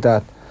things like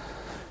that.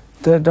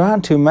 There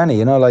aren't too many,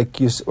 you know. Like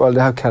they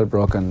have Kell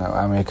Brook and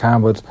Amir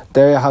Khan, but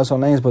they're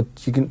household names. But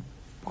you can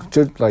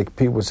judge, like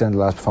people were saying in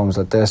the last performance,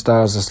 that their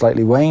stars are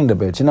slightly waned a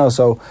bit, you know.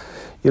 So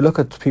you look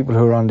at people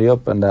who are on the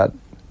up, and that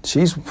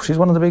she's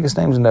one of the biggest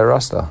names in their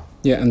roster.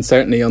 Yeah, and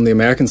certainly on the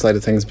American side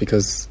of things,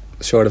 because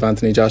short of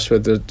Anthony Joshua,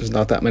 there's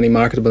not that many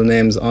marketable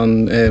names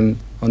on the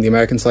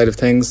American side of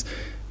things.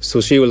 So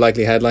she will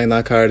likely headline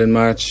that card in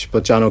March.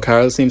 But John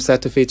O'Carroll seems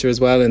set to feature as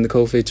well in the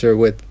co-feature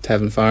with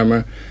Tevin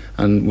Farmer.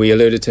 And we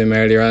alluded to him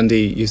earlier,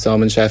 Andy. You saw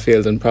him in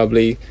Sheffield, and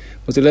probably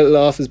was he a little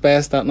off his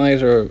best that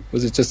night, or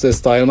was it just a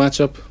style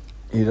matchup?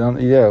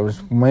 Yeah, it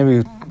was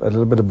maybe a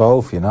little bit of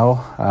both.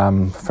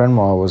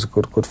 Fenmore was a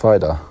good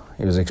fighter.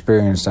 He was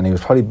experienced, and he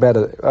was probably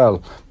better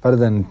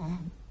than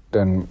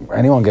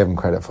anyone gave him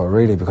credit for,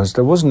 really, because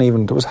there was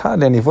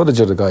hardly any footage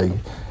of the guy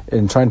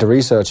in trying to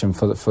research him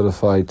for the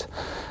fight,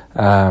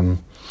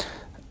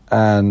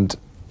 and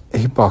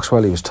he boxed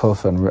well. He was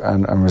tough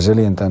and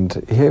resilient, and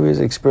he was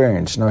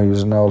experienced. He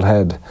was an old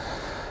head,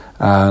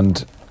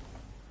 and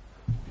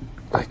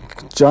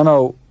like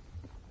Jono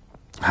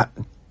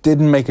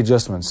didn't make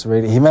adjustments.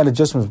 Really, he made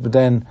adjustments, but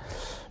then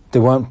they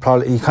weren't.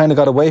 He kind of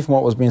got away from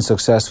what was being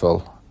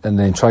successful, and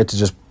then tried to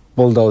just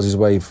bulldoze his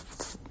way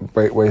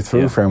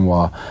through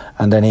Fremont,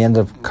 and then he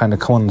ended up kind of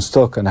coming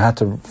unstuck and had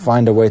to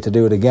find a way to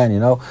do it again.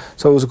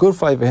 So it was a good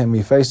fight for him.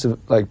 He faced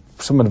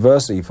some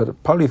adversity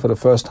probably for the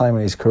first time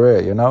in his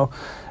career.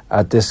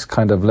 At this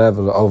kind of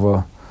level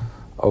over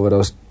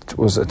those. It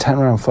was a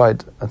 10-round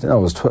fight. I think it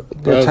was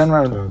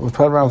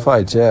 12-round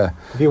fights. Yeah.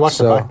 Have you watched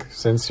it back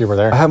since you were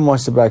there? I haven't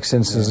watched it back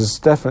since. Yeah. It's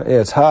definitely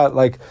it's hard.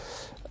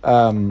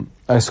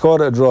 I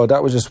scored a draw.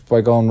 That was just by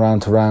going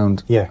round to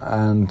round. Yeah.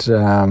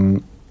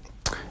 And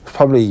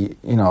probably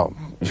you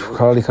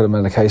probably could have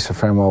made a case for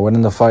Fremont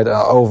winning the fight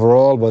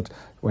overall, but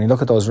when you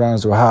look at those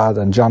rounds they were hard,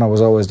 and Jono was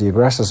always the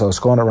aggressor, so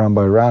scoring it round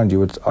by round,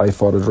 I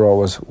thought a draw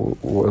was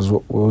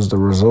the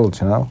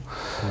result. Yeah.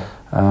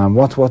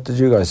 What did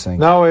you guys think?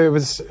 No, it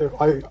was.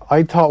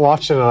 I thought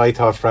watching it, I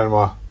thought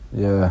Fremont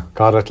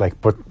got it.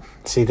 But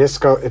see,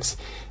 it's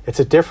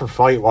a different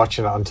fight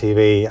watching it on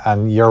TV,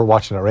 and you're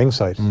watching it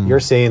ringside. You're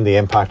seeing the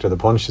impact of the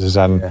punches,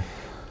 and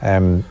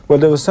well,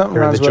 there was something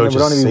rounds where there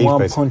would only be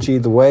one punch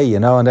either way,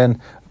 and then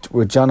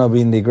with Jono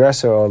being the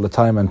aggressor all the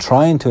time and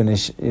trying to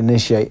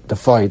initiate the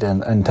fight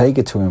and take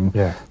it to him,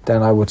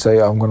 then I would say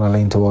I'm going to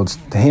lean towards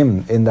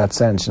him in that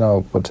sense,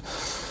 but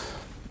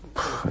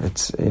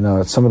it's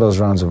some of those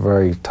rounds are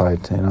very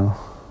tight,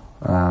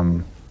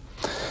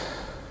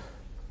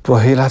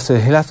 but he'll have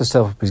to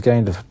step up his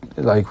game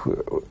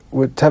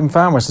with Tevin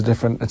Farmer. It's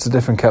a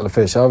different kettle of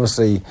fish,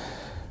 obviously,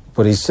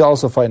 but he's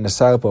also fighting a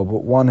southpaw,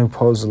 but one who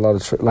poses a lot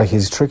of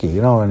he's tricky,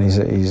 and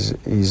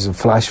he's a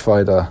flash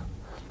fighter.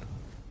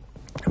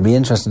 It'll be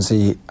interesting to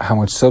see how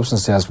much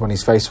substance he has when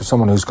he's faced with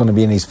someone who's going to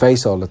be in his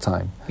face all the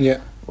time. Yeah.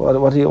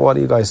 What do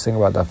you guys think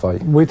about that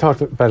fight? We talked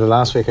about it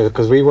last week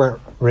because we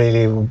weren't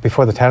really,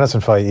 before the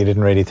Tennyson fight, you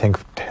didn't really think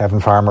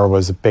Tevin Farmer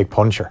was a big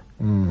puncher.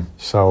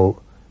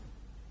 So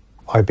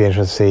I'd be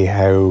interested to see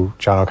how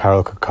John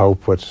O'Carroll could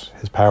cope with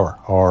his power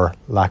or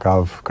lack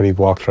of. Could he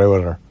walk through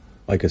it? Or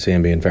I could see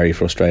him being very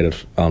frustrated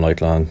all night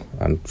long,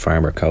 and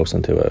Farmer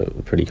coasting to a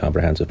pretty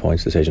comprehensive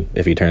points decision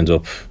if he turns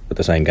up with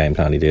the same game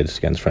plan he did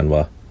against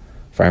Frenois.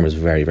 Farmer's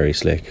very, very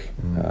slick.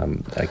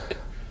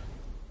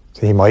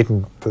 So he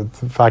mightn't. The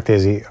fact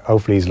is,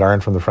 hopefully he's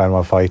learned from the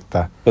Frenois fight.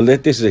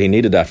 He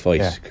needed that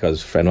fight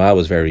because Frenois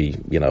was very,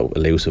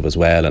 elusive as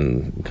well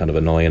and kind of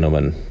annoying him.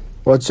 And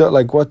what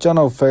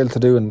Jono failed to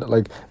do,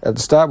 at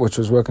the start, which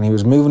was working, he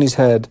was moving his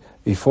head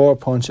before a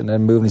punch and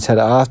then moving his head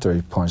after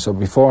he punched. So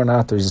before and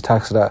after his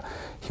attacks,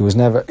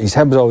 his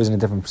head was always in a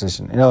different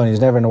position, and his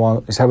head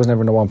was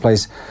never in the one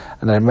place,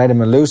 and it made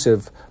him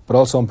elusive but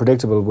also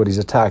unpredictable with his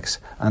attacks.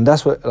 And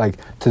that's what, to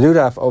do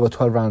that for over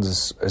 12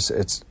 rounds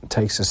it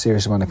takes a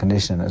serious amount of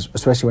conditioning,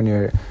 especially when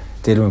you're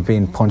dealing with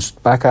being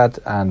punched back at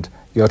and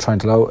you're trying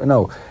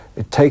to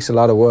it takes a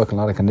lot of work and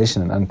a lot of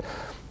conditioning. And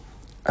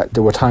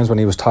there were times when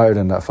he was tired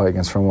in that fight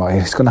against Frenois.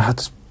 He's going to have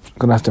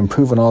to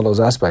improve on all those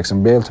aspects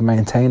and be able to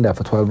maintain that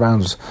for 12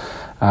 rounds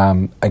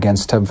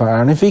against Tevin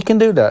Farmer. And if he can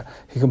do that,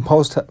 he can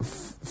pose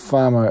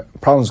Farmer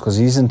problems because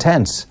he's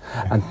intense,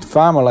 and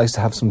Farmer likes to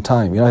have some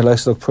time. He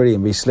likes to look pretty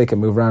and be slick and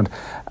move around.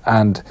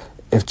 And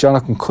if John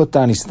can cut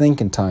down his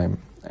thinking time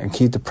and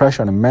keep the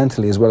pressure on him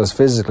mentally as well as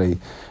physically,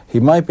 he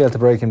might be able to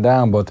break him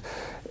down. But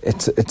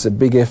it's a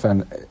big if.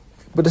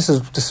 But this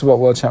is what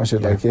World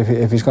Championship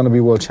if he's going to be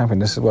world champion,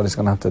 this is what he's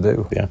going to have to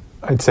do. Yeah,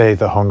 I'd say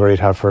the hunger he'd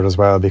have for it as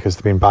well, because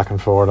they've been back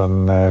and forth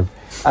on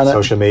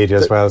social media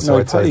as well. So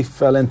he probably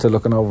fell into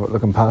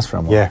looking past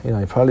from him. Yeah,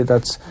 he probably,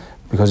 that's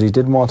because he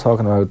did more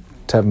talking about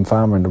Tevin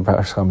Farmer in the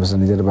press conference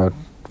than he did about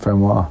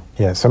Frenois.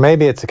 Yeah, so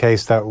maybe it's a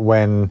case that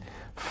when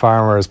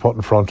Farmer is put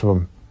in front of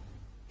him,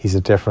 he's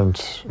a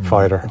different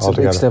fighter it's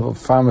altogether. It's a big step up.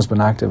 Farmer's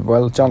been active.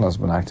 Well, John has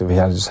been active. He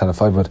just had a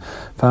fight, but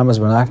Farmer's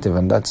been active,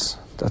 and that's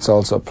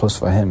also a plus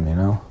for him,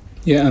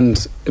 Yeah,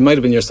 and it might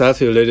have been yourself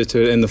who alluded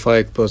to it in the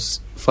fight, but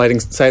fighting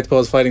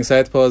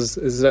southpaws,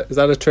 is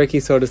that a tricky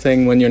sort of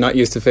thing when you're not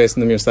used to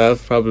facing them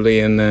yourself, probably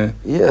in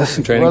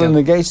training? Well, it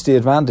negates the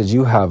advantage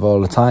you have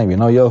all the time.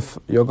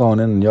 You're going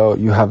in and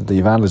you have the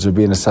advantage of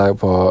being a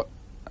southpaw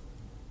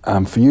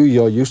for you,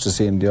 you're used to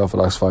seeing the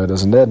orthodox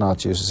fighters, and they're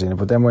not used to seeing it.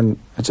 But then when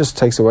it just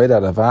takes away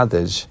that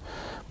advantage.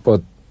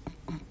 But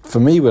for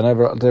me,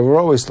 whenever they were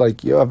always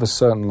like, you have a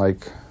certain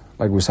like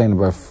we were saying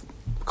about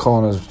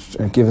corners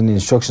and giving the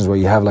instructions where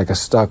you have like a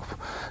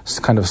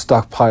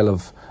stockpile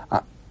of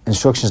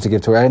instructions to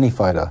give to any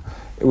fighter.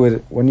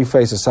 When you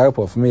face a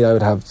southpaw, for me, I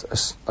would have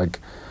like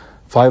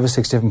 5 or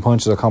 6 different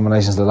punches or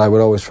combinations that I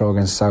would always throw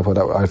against the southpaw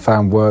that I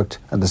found worked,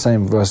 and the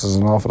same versus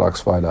an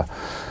orthodox fighter.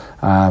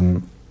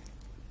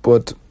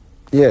 But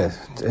yeah,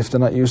 if they're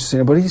not used to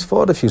seeing it, but he's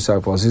fought a few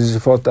southpaws.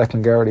 He's fought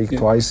Declan Geraghty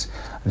twice.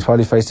 He's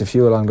probably faced a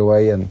few along the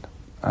way, and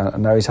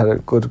now he's had a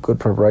good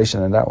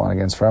preparation in that one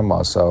against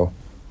Fremont. So,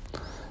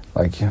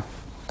 like,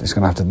 he's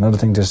going to have to, another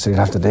thing just he'll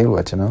have to deal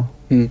with, you know.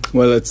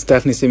 Well, it's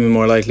definitely seeming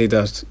more likely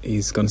that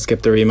he's going to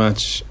skip the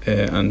rematch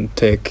and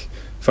take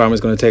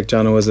Farmer's going to take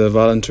Jono as a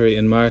voluntary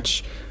in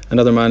March.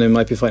 Another man who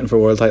might be fighting for a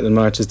world title in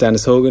March is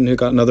Dennis Hogan, who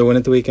got another win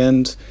at the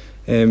weekend.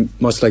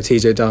 Much like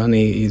TJ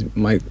Doheny, he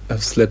might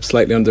have slipped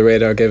slightly under the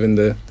radar given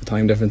the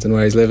time difference and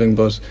where he's living,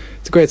 but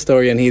it's a great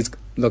story, and he's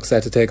looks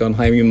set to take on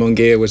Jaime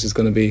Munguia, which is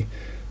going to be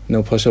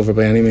no pushover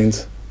by any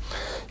means.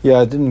 Yeah,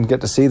 I didn't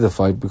get to see the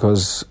fight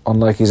because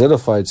unlike his other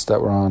fights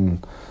that were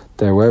on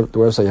their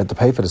website, you had to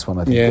pay for this one,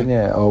 I think, didn't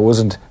you? Or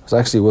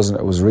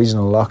it was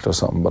regional locked or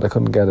something, but I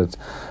couldn't get it.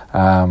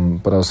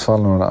 But I was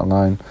following it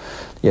online.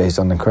 Yeah, he's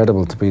done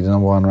incredible to be the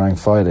number 1 ranked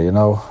fighter, you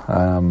know,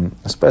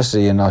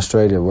 especially in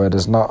Australia where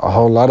there's not a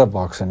whole lot of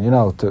boxing, you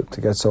know, to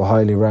get so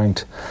highly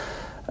ranked.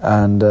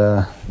 And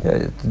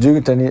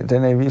did any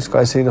of you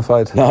guys see the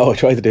fight? No, I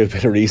tried to do a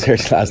bit of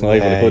research last night,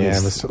 but I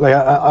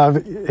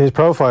couldn't. His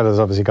profile has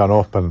obviously gone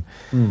up,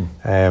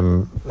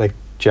 and like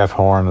Jeff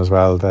Horn as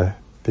well, the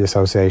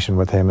association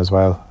with him as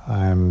well.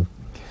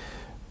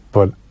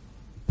 But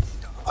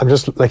I'm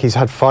just like, he's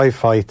had 5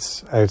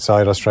 fights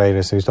outside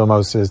Australia, so he's done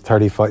most of his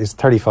 30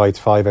 fights,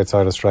 5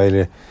 outside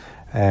Australia.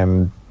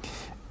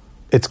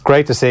 It's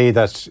great to see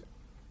that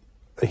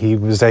he's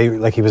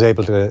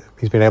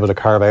been able to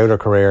carve out a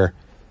career.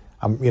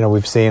 You know,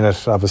 we've seen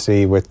it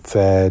obviously with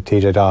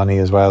TJ Doheny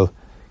as well,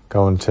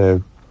 going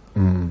to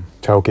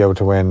Tokyo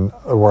to win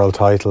a world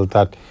title.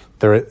 That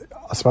I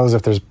suppose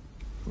if there's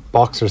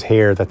boxers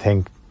here that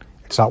think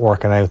it's not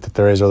working out, that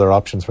there is other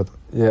options for them.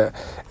 Yeah,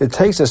 it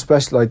takes a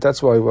special, like,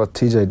 that's why what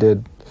TJ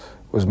did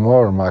was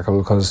more remarkable,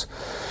 because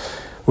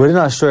within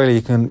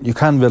Australia you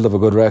can build up a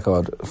good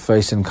record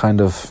facing kind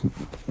of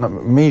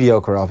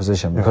mediocre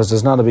opposition, because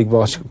there's not a big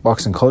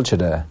boxing culture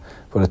there.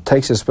 But it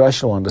takes a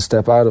special one to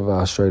step out of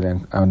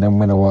Australia and then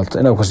win a world.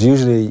 You know, because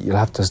usually you'll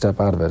have to step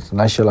out of it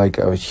unless you're like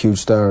a huge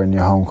star in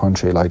your home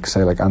country, like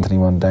say like Anthony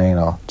Mundane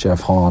or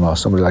Jeff Horn or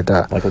somebody like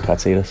that. Michael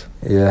Katsidas.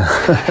 Yeah,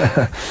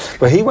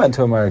 but he went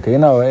to America. You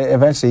know,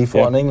 eventually he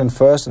fought in England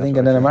first, I think,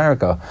 and then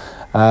America.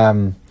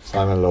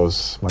 Simon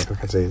loves Michael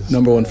Katsidas.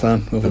 Number 1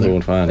 fan over there. Number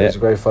 1 fan. He's a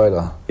great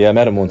fighter. Yeah, I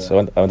met him once. I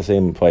went to see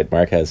him fight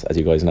Marquez, as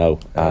you guys know,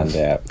 and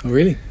oh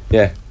really?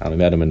 Yeah, and I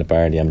met him in the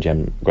bar in the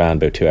MGM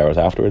Grand about 2 hours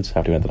afterwards,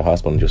 after he went to the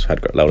hospital, and just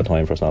had a lot of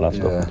time for us and all that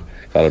stuff.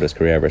 Followed his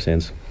career ever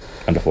since,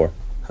 and before.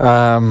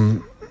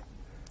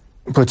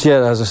 But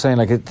yeah, as I was saying,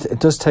 like it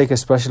does take a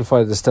special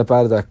fighter to step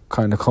out of that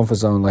kind of comfort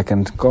zone. Like,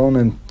 and going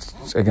in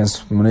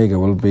against Muniga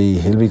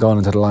he'll be going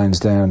into the lines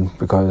down,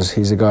 because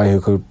he's a guy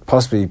who could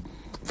possibly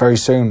very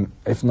soon,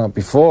 if not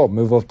before,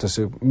 move up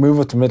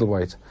to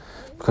middleweight,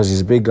 because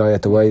he's a big guy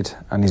at the weight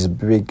and he's a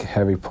big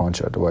heavy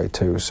puncher at the weight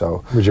too.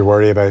 So would you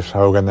worry about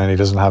Hogan then? He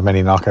doesn't have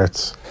many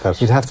knockouts.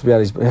 He'd have to be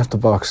he'd have to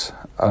box,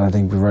 and I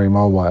think be very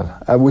mobile,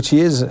 which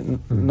he is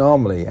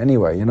normally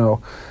anyway, you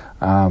know,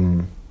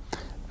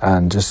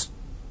 and just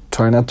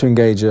try not to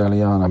engage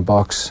early on and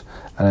box,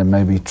 and then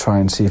maybe try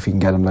and see if you can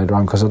get him later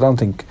on, because I don't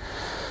think,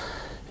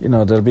 you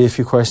know, there'll be a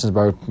few questions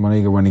about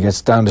Muniga when he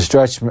gets down the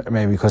stretch,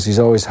 maybe, because he's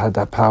always had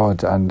that power,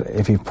 and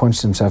if he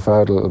punched himself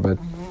out a little bit,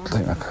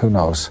 like, who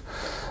knows.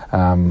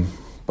 But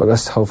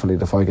let's hopefully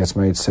the fight gets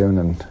made soon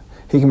and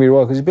he can be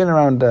well, because he's been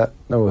around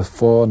number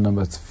 4,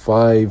 number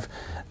 5.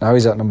 Now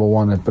he's at number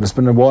 1, but it's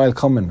been a while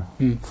coming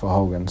for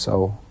Hogan,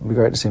 so it'll be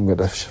great to see him get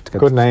a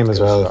good name as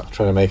well.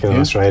 Trying to make it in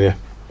Australia.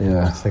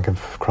 Yeah, think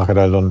of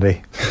Crocodile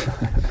Dundee.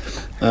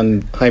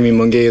 And Jaime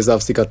Munguia has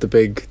obviously got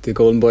the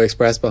Golden Boy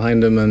Express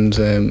behind him,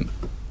 and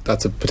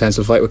that's a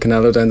potential fight with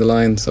Canelo down the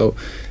line. So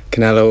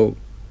Canelo,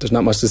 there's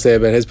not much to say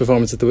about his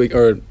performance at the week,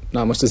 or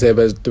not much to say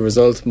about the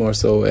result, more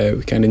so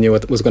we kind of knew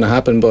what was going to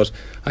happen. But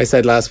I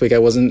said last week I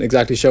wasn't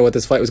exactly sure what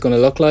this fight was going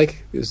to look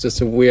like. It was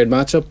just a weird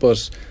matchup,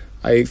 but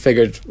I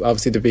figured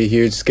obviously there'd be a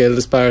huge skill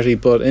disparity,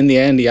 but in the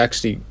end he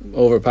actually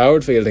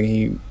overpowered Fielding.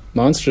 He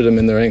monstered him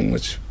in the ring.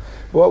 Which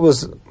what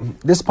was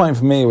disappointing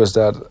for me was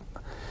that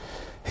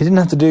he didn't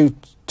have to do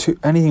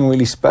anything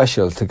really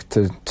special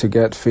to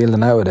get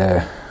Fielding out of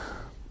there.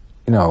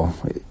 You know,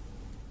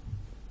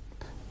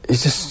 he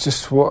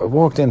just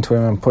walked into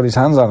him and put his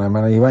hands on him,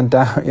 and he went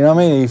down. You know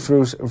what I mean? He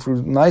threw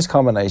nice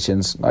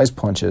combinations, nice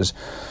punches,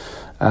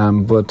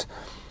 but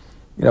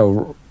you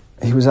know,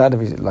 he was out of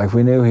his, like,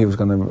 we knew he was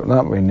going to,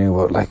 not we knew,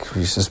 but like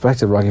we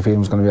suspected Rocky Fielding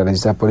was going to be out of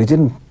his depth, but he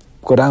didn't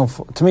go down.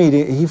 To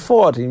me, he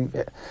fought.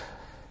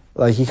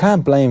 like, you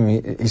can't blame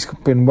him. He's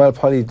been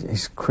probably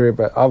his career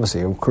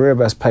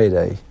best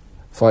payday,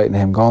 fighting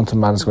him, going to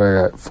Madison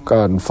Square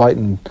Garden,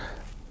 fighting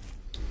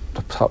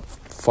the top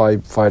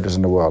 5 fighters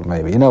in the world,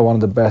 maybe. One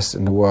of the best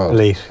in the world.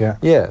 Elite, yeah.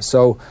 Yeah,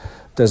 so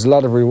there's a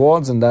lot of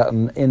rewards in that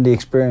and in the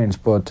experience,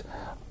 but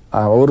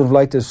I would have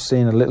liked to have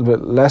seen a little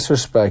bit less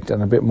respect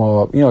and a bit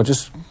more,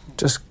 just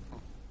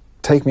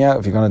take me out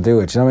if you're going to do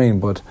it, you know what I mean?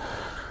 But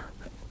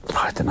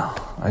I don't know.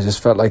 I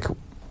just felt like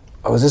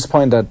I was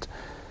disappointed that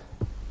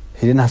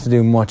he didn't have to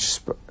do much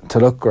to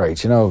look great,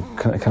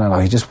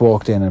 Canelo. He just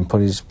walked in and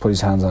put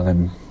his hands on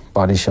him,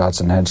 body shots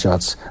and head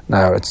shots.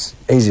 Now, it's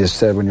easier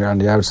said when you're on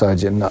the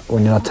outside,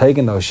 when you're not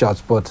taking those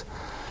shots, but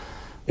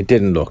it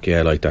didn't look,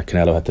 like that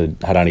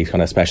Canelo had any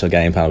kind of special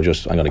game plan. I'm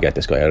going to get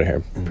this guy out of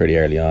here pretty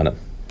early on, and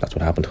that's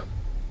what happened.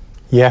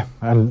 Yeah,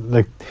 and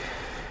like,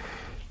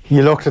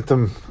 you looked at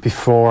them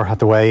before at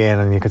the weigh-in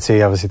and you could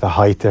see obviously the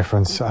height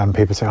difference, and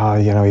people say,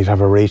 you'd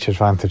have a reach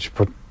advantage,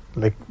 but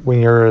like,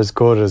 when you're as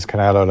good as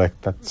Canelo, like,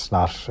 that's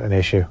not an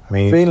issue. I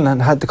mean, Phelan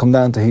had to come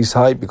down to his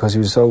height because he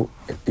was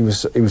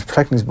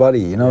protecting his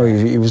body,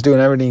 he was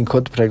doing everything he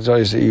could to protect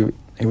his body.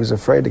 He was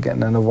afraid of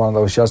getting another one of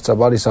those shots to the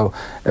body, so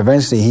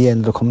eventually he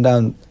ended up coming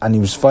down and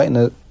he was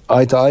fighting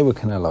eye to eye with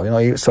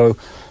Canelo, so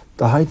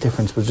the height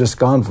difference was just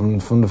gone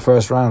from the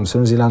first round. As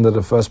soon as he landed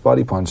the first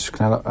body punch,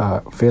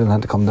 Phelan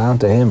had to come down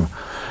to him.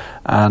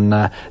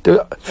 And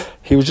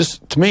he was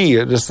just, to me,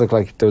 it just looked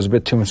like there was a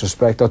bit too much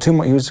respect, or too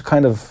much. He was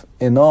kind of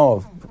in awe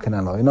of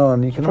Canelo,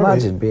 and you can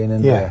imagine being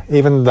in there. Yeah,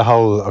 even the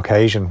whole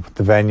occasion,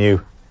 the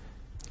venue.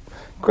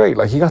 Great,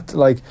 like, he got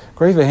to,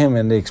 great for him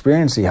and the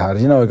experience he had.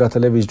 He got to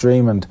live his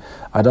dream, and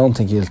I don't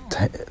think he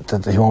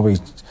won't be.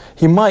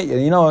 He might,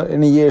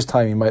 in a year's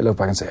time, he might look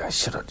back and say, I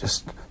should have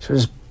just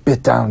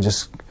bit down,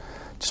 just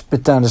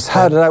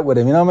had it out with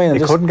him, you know what I mean?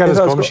 He couldn't get his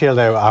gum shield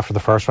out after the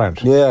first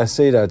round. Yeah, I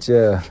see that,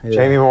 yeah.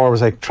 Jamie Moore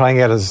was like, try and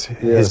get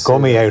his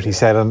gummy out, he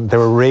said, and they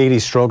were really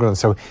struggling,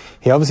 so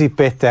he obviously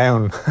bit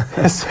down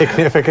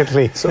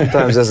significantly.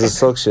 Sometimes there's a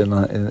suction.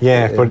 I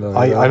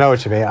know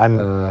what you mean.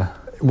 And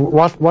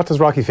what does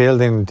Rocky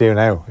Fielding do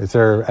now? Is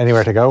there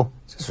anywhere to go?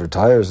 Just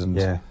retires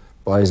and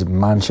buys a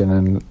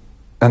mansion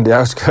and the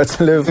outskirts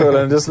of Liverpool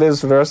and just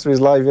lives for the rest of his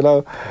life,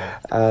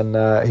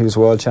 And he was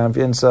world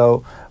champion,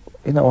 so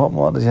what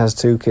more? He has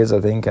 2 kids,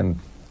 I think, and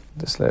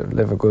just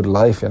live a good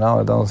life.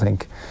 I don't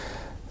think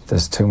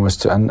there's too much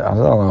to, and I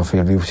don't know if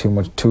he'll be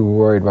too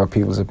worried about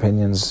people's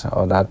opinions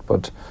or that.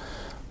 But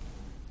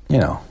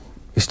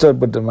he stood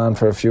with the man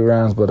for a few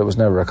rounds, but it was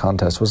never a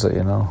contest, was it?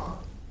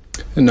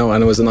 No,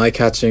 and it was an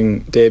eye-catching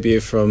debut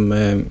from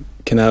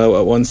Canelo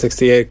at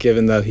 168,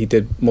 given that he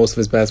did most of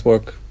his best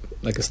work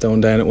like a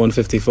stone down at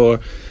 154.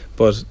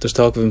 But there's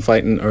talk of him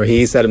fighting, or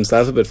he said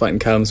himself about fighting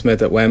Callum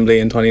Smith at Wembley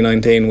in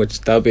 2019, which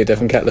that would be a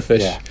different kettle of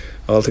fish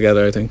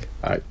altogether, I think.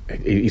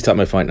 He's talking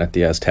about fighting at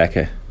the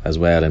Azteca as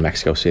well in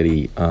Mexico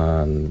City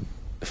on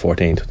the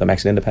 14th, the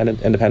Mexican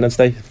Independence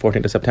Day,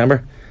 14th of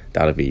September.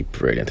 That would be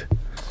brilliant.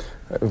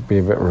 It would be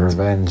a bit of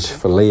revenge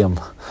for Liam.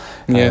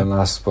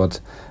 But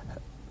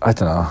I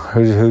don't know.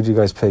 Who do you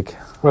guys pick?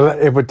 Well,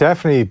 it would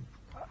definitely.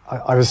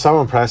 I was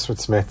so impressed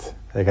with Smith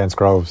against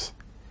Groves.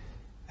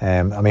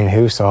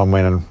 Who saw him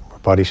winning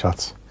body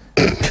shots?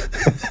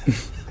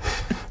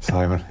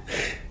 Simon.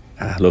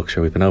 Look,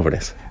 sure, we've been over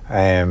this.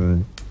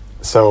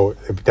 So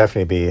it would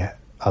definitely be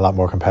a lot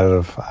more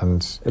competitive,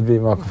 and it'd be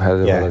more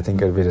competitive, but I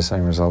think it'd be the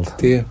same result.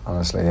 Do you?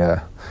 Honestly,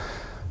 yeah.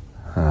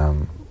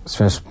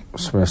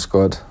 Smith's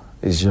good.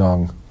 He's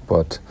young,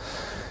 but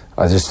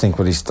I just think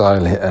with his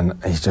style,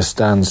 and he just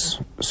stands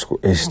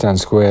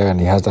square, and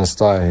he has that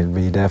style. He'll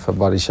be there for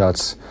body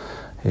shots.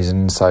 He's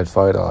an inside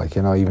fighter,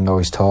 even though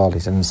he's tall,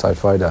 he's an inside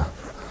fighter.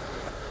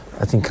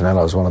 I think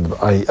Canelo's one of the.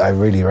 I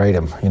really rate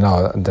him.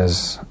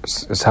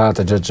 It's hard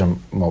to judge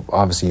him up.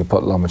 Obviously, you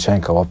put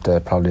Lomachenko up there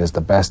probably as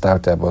the best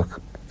out there, but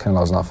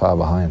Canelo's not far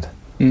behind.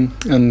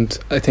 And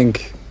I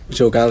think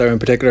Joe Gallagher in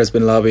particular has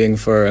been lobbying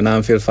for an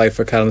Anfield fight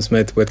for Callum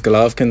Smith with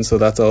Golovkin, so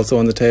that's also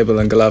on the table,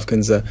 and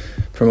Golovkin's a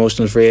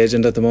promotional free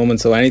agent at the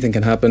moment, so anything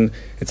can happen.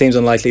 It seems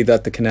unlikely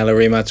that the Canelo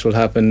rematch will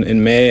happen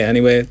in May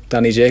anyway.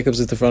 Danny Jacobs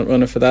is the front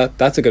runner for that.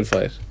 That's a good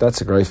fight.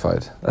 That's a great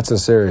fight. That's a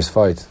serious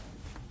fight.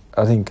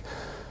 I think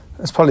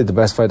it's probably the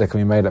best fight that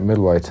can be made at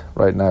middleweight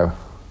right now.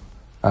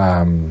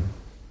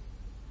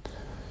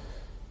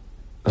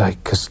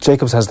 Because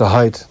Jacobs has the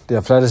height, the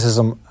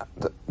athleticism,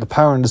 the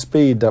power and the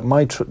speed that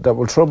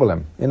will trouble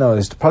him.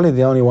 He's probably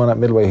the only one at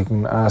middleweight who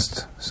can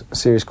ask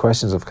serious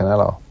questions of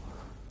Canelo.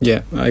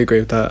 Yeah, I agree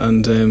with that,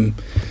 and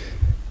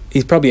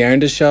he's probably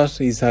earned his shot.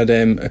 He's had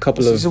a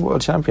couple of. He's a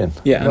world champion.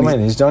 Yeah,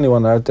 he's the only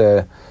one out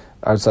there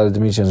outside of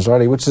Demetrius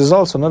Andrade, which is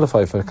also another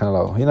fight for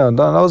Canelo.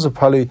 Those are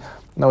probably.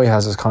 Now he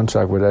has his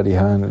contract with Eddie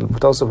Hearn,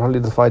 but those are probably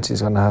the fights he'll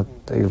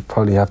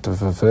probably have to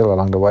fulfill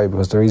along the way,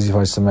 because they're easy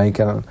fights to make,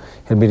 and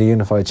he'll be the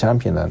unified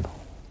champion then.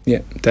 Yeah,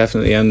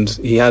 definitely. And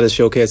he had his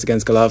showcase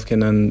against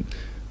Golovkin and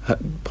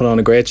put on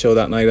a great show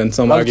that night, and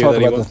some argue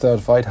that he won. The third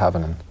fight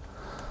happening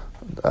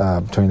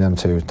between them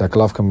two, that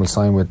Golovkin will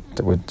sign with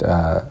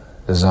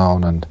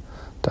DAZN, and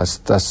that's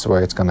the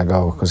way it's going to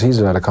go, because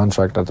he's out of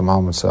contract at the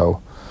moment,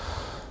 so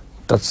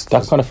That's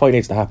that kind of fight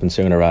needs to happen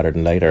sooner rather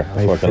than later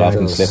before the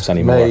often slips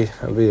anymore.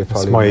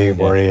 That's my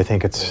worry. I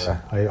think it's.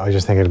 I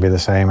just think it'll be the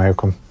same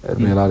outcome. It'll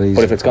be a lot easier.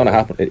 But if it's going to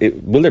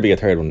happen, will there be a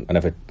third one?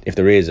 And if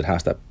there is, it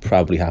has to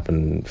probably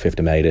happen 5th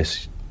of May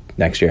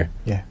next year.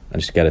 Yeah,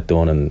 and just get it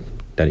done, and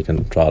then you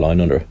can draw a line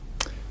under it.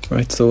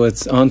 Right, so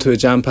it's on to a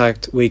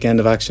jam-packed weekend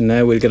of action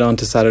now. We'll get on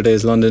to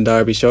Saturday's London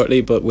Derby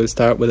shortly, but we'll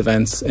start with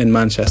events in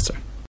Manchester.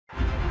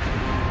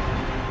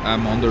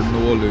 I'm under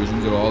no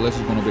illusions at all. This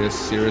is going to be a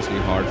seriously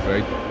hard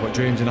fight. What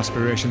dreams and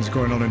aspirations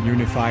going on in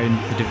unifying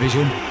the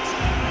division?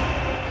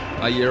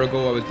 A year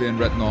ago I was being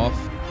written off.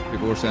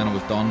 People were saying I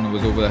was done, I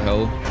was over the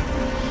hill.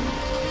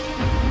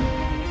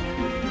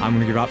 I'm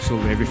going to give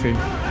absolutely everything.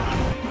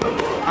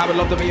 I would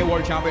love to be a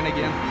world champion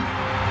again.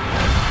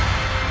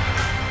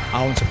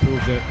 I want to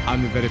prove that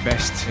I'm the very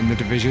best in the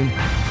division.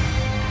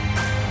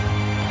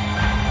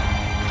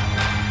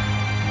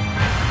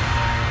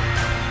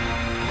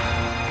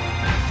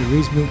 There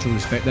is mutual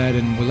respect there,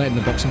 and we're letting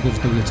the boxing gloves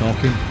do the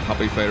talking.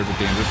 Happy fighter's a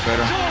dangerous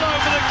fighter.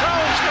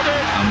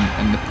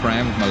 I'm in the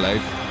prime of my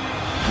life.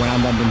 When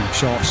I'm on them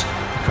shots,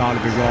 the crowd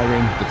will be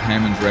roaring. The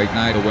timing's right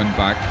now to win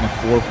back my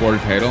 4th world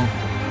title.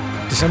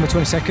 December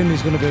 22nd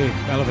is going to be a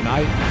hell of a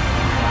night.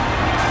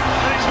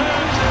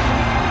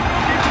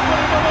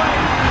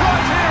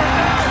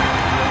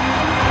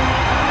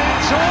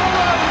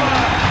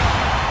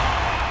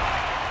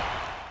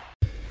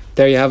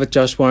 There you have it,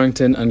 Josh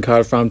Warrington and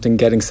Carl Frampton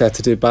getting set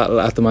to do battle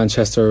at the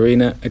Manchester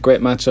Arena. A great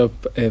matchup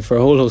for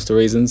a whole host of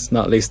reasons,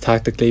 not least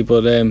tactically,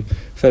 but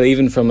Phil,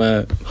 even from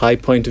a high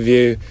point of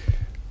view,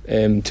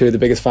 two of the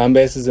biggest fan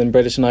bases in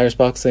British and Irish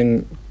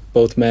boxing,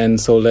 both men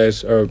sold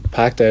out or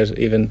packed out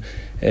even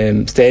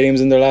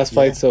stadiums in their last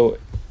fight, so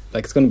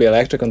it's going to be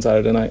electric on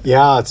Saturday night.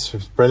 Yeah, it's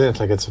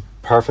brilliant. It's a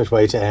perfect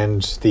way to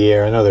end the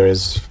year. I know there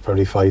is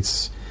probably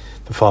fights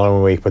the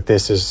following week, but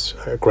this is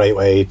a great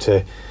way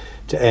to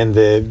end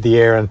the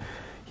year. And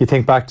you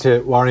think back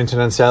to Warrington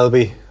and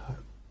Selby,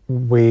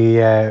 we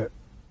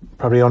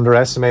probably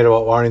underestimated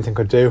what Warrington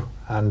could do,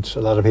 and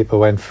a lot of people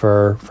went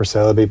for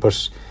Selby,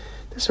 but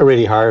this is a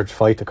really hard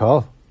fight to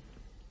call.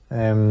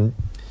 You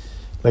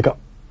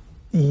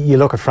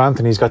look at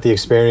Frampton, he's got the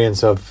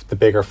experience of the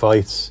bigger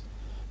fights,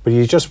 but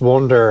you just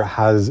wonder,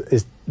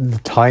 is the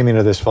timing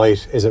of this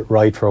fight, is it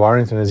right for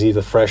Warrington? Is he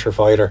the fresher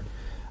fighter?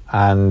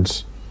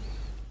 And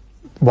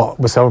what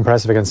was so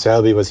impressive against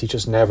Selby was he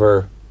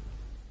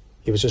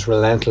was just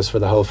relentless for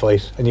the whole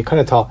fight, and you kind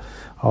of thought,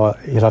 oh,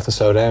 he'll have to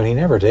slow down. He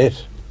never did,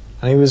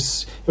 and it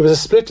was a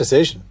split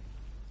decision,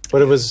 but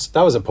that was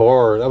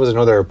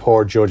another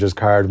poor judge's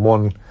card.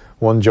 One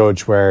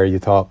judge where you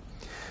thought,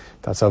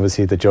 that's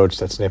obviously the judge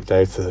that snipped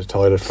out to the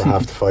toilet for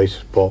half the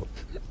fight. But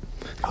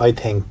I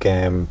think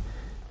I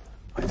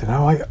don't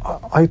know,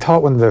 I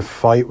thought when the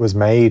fight was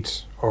made,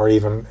 or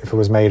even if it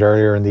was made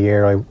earlier in the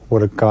year, I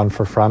would have gone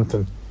for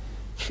Frampton.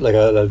 I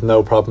had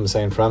no problem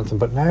saying Frampton,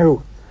 but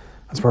now,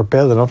 as we're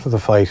building up to the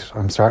fight,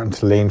 I'm starting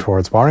to lean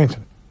towards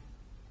Warrington.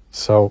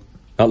 So,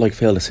 not like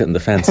Phil to sit in the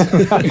fence.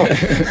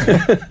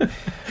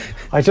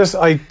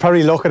 I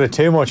probably look at it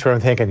too much where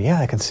I'm thinking,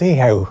 I can see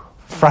how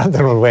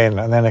Frampton will win,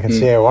 and then I can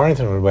see how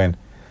Warrington will win.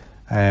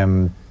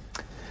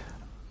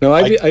 No,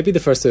 I'd be the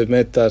first to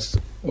admit that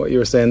what you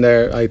were saying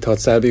there, I thought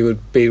Selby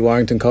would beat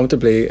Warrington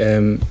comfortably,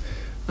 and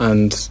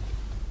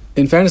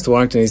in fairness to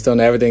Warrington, he's done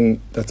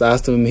everything that's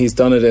asked of him. He's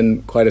done it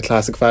in quite a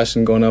classic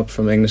fashion, going up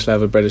from English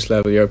level, British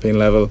level, European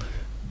level,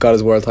 got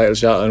his world title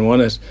shot and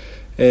won it.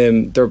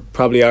 There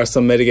probably are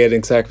some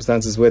mitigating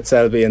circumstances with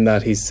Selby in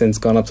that he's since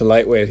gone up to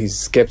lightweight. He's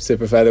skipped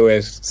super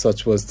featherweight.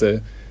 Such was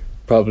the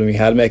problem he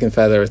had making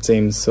feather, it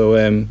seems. So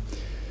weight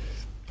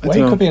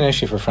could be an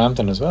issue for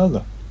Frampton as well,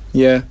 though.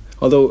 Yeah,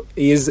 although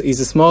he's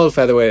a small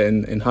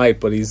featherweight in height,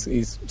 but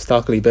he's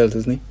stockily built,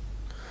 isn't he?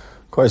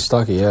 Quite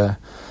stocky, yeah.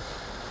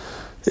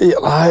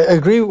 I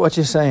agree with what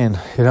you're saying.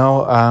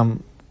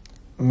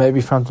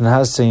 Maybe Frampton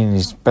has seen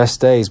his best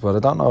days, but I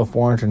don't know if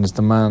Warrington is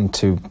the man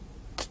to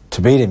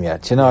beat him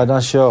yet. I'm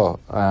not sure.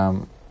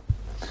 One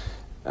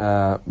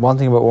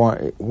thing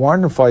about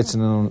Warrington fights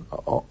in an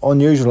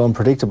unusual,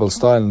 unpredictable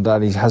style, in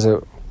that he has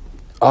a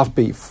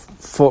offbeat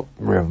foot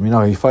rhythm.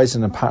 He fights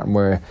in a pattern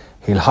where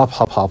he'll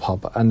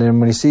hop, and then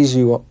when he sees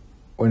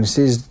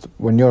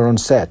when you're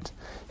unset,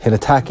 he'll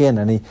attack in,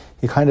 and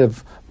he kind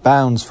of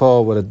bounds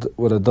forward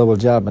with a double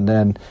jab, and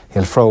then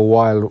he'll throw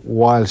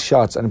wild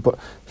shots. But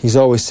he's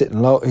always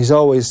sitting low. He's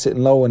always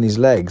sitting low on his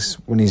legs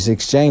when he's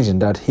exchanging.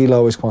 That he'll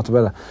always come out to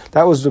better.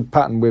 That was the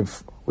pattern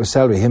with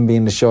Selby, him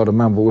being the shorter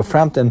man. But with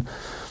Frampton,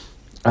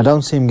 I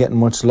don't see him getting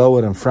much lower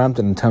than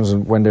Frampton in terms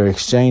of when they're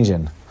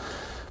exchanging.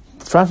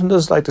 Frampton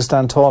does like to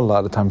stand tall a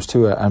lot of times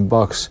too and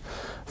box.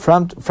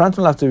 Frampton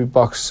will have to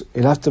box.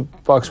 He'll have to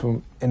box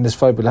in this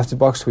fight, but he'll have to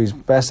box to his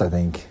best, I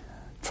think.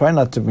 Try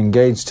not to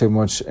engage too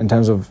much in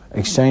terms of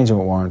exchanging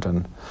with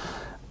Warrington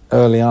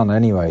early on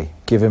anyway.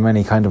 Give him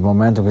any kind of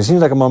momentum. It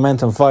seems like a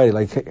momentum fight,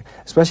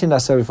 especially in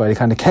that Selby fight. He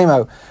kind of came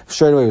out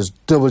straight away, it was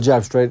double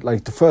jab straight.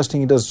 The first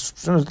thing he does,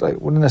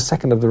 within a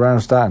second of the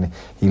round starting,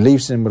 he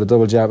leaps in with a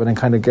double jab and then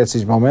kind of gets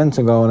his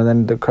momentum going, and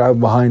then the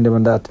crowd behind him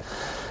and that.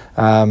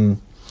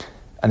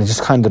 and he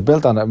just kind of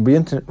built on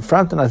it.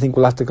 Frampton, I think,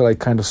 will have to like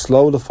kind of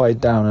slow the fight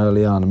down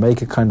early on and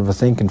make it kind of a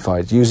thinking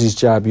fight. Use his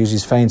jab, use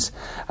his feints,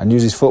 and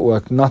use his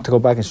footwork not to go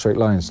back in straight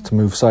lines, to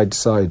move side to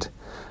side,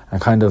 and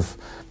kind of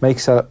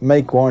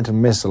make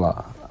Warrington miss a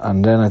lot.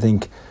 And then I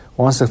think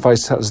once the fight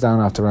settles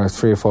down after around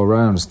 3 or 4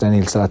 rounds, then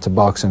he'll start to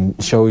box and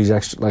show he's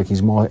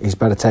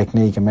better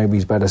technique and maybe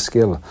he's better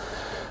skill.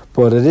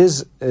 But it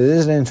is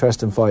an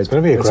interesting fight. It's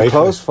going to be a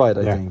close fight,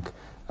 I think.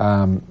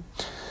 I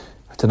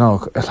don't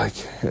know, like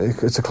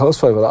it's a close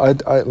fight,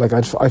 but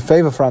I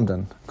favour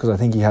Frampton because I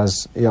think he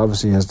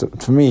obviously has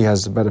for me he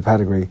has a better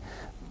pedigree,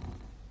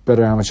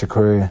 better amateur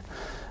career,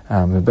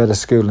 a better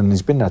school, and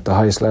he's been at the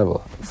highest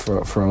level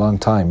for a long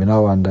time,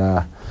 and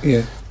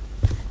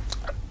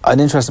an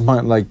interesting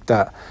point like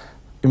that.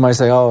 You might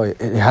say, oh,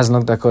 he hasn't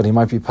looked that good, he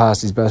might be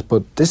past his best,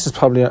 but this is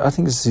probably, I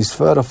think this is his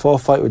third or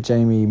fourth fight with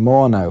Jamie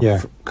Moore now,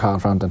 Carl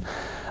Frampton,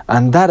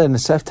 and that in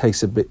itself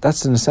is a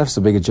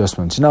big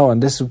adjustment,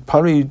 and this is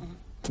probably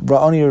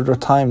only the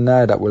time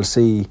now that we'll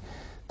see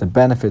the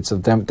benefits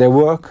of their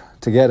work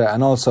together,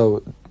 and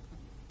also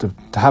to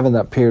having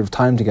that period of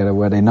time together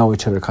where they know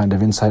each other kind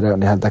of inside out,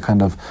 and they have that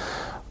kind of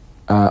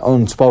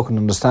unspoken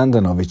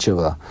understanding of each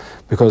other,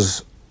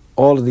 because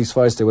all of these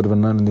fights they would have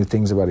been learning new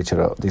things about each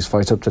other, these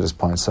fights up to this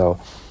point. So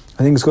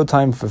I think it's a good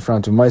time for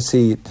Frampton. We might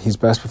see his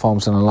best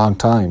performance in a long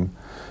time,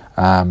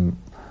 and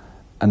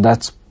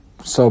that's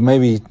so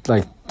maybe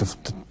like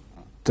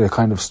the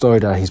kind of story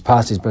that he's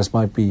past his best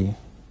might be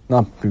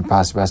not be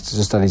past his best, it's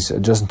just that he's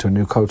adjusting to a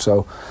new coach.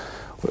 So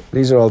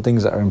these are all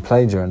things that are in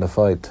play during the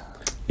fight.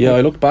 Yeah,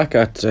 I looked back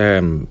at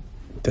the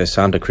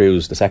Santa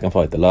Cruz, the second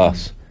fight, the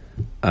loss,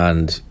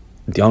 and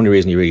the only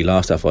reason he really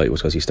lost that fight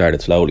was because he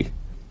started slowly.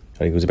 I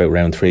think it was about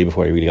round 3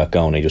 before he really got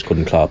going. He just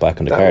couldn't claw back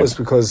on the card. That was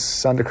because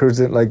Santa Cruz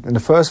didn't, like in the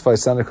first fight,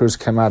 Santa Cruz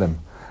came at him,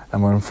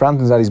 and when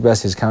Frampton's at his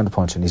best, he's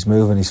counterpunching, he's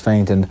moving, he's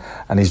feinting,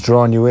 and he's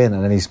drawing you in,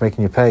 and then he's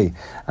making you pay.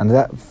 And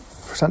that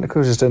Santa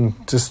Cruz just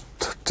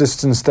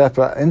didn't step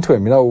into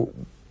him.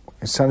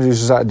 Santa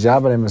Cruz was out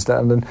jabbing him instead,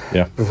 and then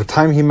by the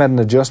time he made an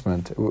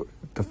adjustment,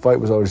 the fight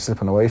was already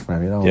slipping away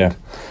from him. Yeah.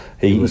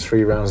 He was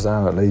 3 rounds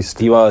down at least.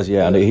 He was,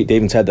 and they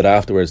even said that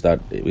afterwards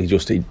that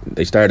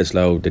they started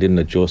slow, they didn't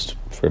adjust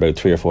for about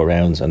 3 or 4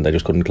 rounds, and they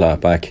just couldn't claw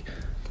it back.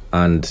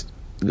 And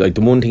like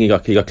the one thing he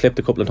got clipped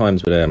a couple of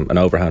times with an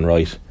overhand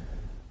right,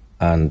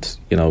 and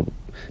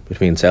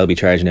between Selby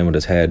charging him with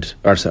his head,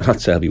 or not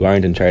Selby,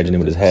 Warrington charging him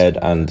with his head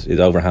and his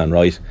overhand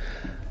right,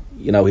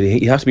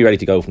 he has to be ready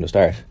to go from the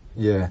start.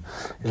 Yeah,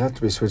 he'll have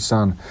to be switched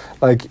on.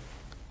 Like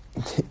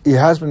he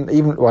has been,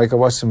 even like I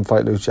watched him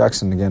fight Luke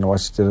Jackson again. I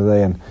watched it the other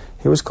day, and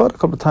he was caught a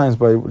couple of times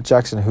by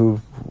Jackson, who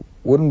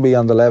wouldn't be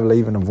on the level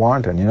even of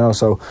Warrington.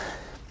 So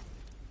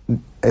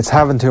it's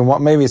having to,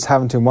 maybe it's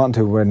having to want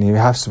to when he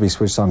has to be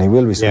switched on. He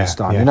will be switched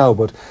on,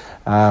 But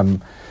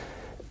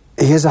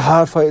he is a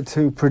hard fight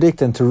to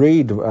predict and to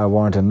read,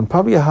 Warrington, and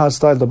probably a hard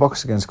style to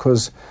box against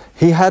because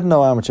he had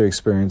no amateur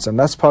experience, and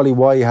that's probably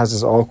why he has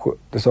this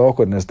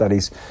awkwardness that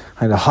he's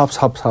kind of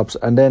hops,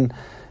 and then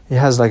he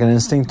has like an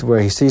instinct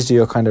where he sees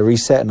you kind of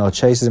resetting or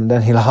chases him,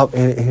 then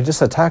he'll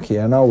just attack you,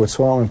 with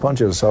swarming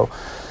punches. So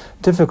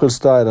difficult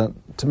style.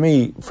 And to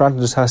me,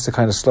 Frampton just has to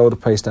kind of slow the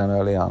pace down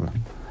early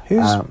on.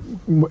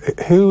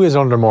 Who is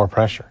under more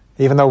pressure,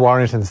 even though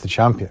Warrington's the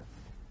champion?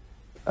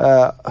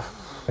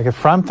 If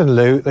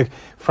Frampton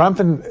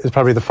Frampton is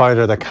probably the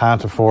fighter that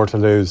can't afford to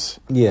lose.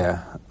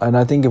 Yeah, and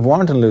I think if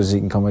Warrington loses, he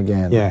can come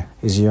again. Yeah,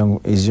 he's a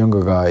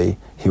younger guy.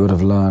 He would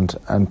have learned,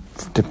 and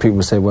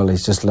people say, well,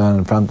 he's just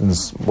learning.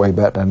 Frampton's way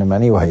better than him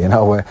anyway.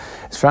 Where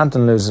if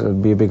Frampton loses, it'll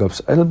be a big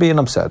upset. It'll be an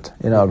upset.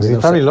 He's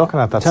probably looking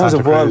at that. In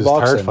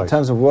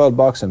terms of world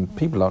boxing,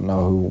 people don't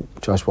know who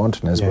Josh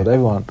Warrington is, but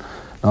everyone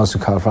knows who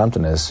Carl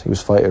Frampton is. He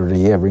was fighter of the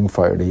year, ring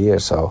fighter of the year,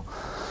 so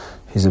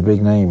he's a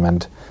big name.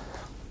 And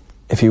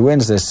if he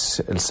wins this,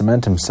 it'll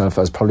cement himself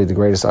as probably the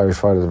greatest Irish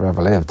fighter that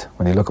ever lived.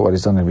 When you look at what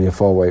he's done, he'll be a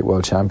 4-weight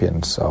world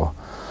champion. So,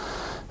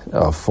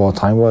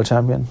 4-time world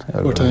champion.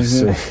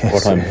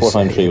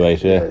 4-time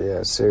 3-weight.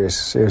 Yeah,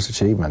 serious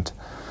achievement.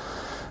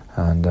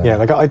 And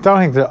I don't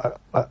think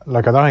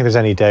there's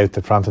any doubt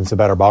that Frampton's a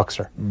better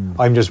boxer.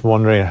 I'm just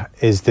wondering,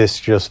 is this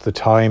just the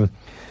time,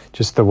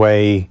 just the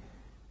way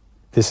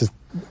this is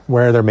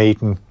where they're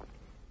meeting?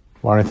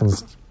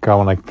 Warrington's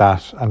going like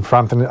that, and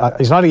Frampton,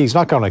 he's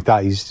not going like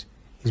that. He's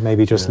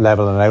maybe just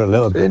leveling out a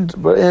little bit.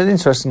 But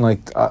interesting,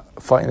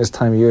 fighting this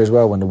time of year as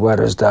well, when the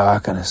weather's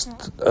dark and it's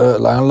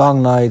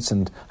long nights,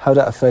 and how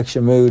that affects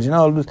your mood.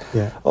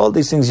 All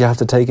these things you have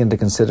to take into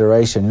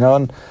consideration.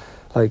 And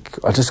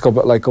I'll just go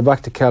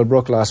back to Kell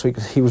Brook last week.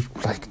 He was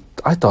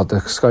I thought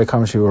the Sky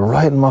commentary were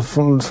writing him off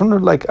from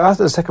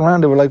after the second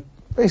round. They were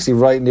basically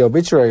writing the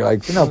obituary,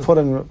 put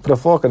a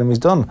fork in him, he's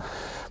done.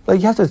 You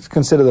have to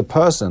consider the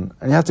person,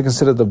 and you have to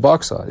consider the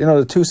boxer.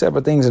 The two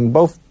separate things, and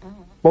both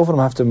of them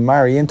have to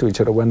marry into each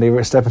other when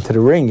they step into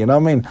the ring, you know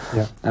what I mean?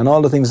 Yeah. And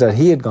all the things that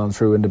he had gone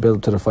through in the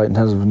build to the fight in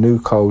terms of a new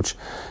coach,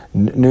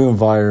 new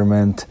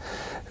environment,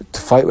 to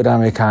fight with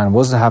Amir Khan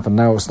wasn't happening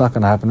now, it's not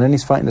going to happen. Then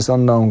he's fighting this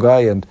unknown guy,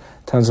 and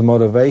in terms of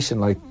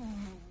motivation,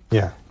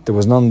 there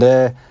was none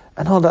there.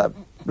 And all that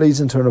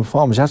leads into a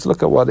performance. You have to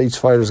look at what each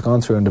fighter's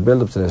gone through in the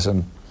build up to this,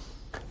 and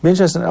be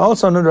interesting.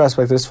 Also, another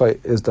aspect of this fight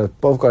is that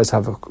both guys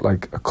have a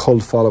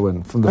cult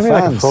following from the fans.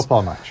 Like a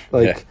football match.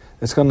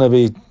 It's going to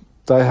be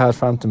die-hard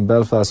Frampton,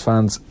 Belfast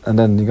fans, and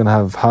then you're going to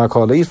have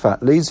hardcore Leeds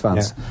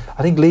fans. Yeah.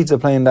 I think Leeds are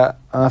playing that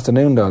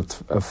afternoon though at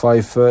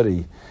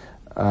 5:30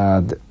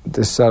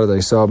 this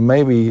Saturday, so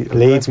maybe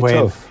Leeds it might be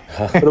win. tough.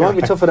 But it might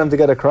be tough for them to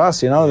get across.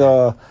 Who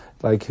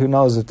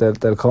knows if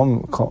they'll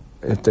come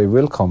if they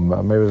will come.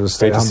 Maybe they'll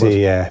stay. Great to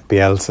see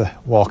Bielsa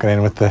walking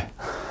in with the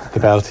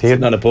belt. He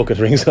had on a bucket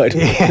ringside.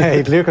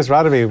 Yeah, Lucas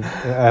Radaby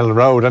Ellen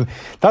Road, and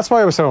that's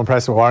why I was so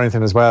impressed with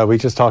Warrington as well. We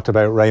just talked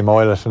about Ray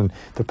Moylett and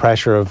the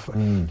pressure of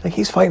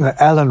he's fighting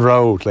at Ellen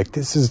Road.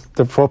 This is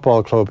the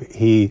football club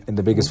in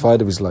the biggest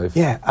fight of his life.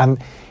 Yeah,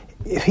 and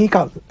if he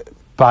got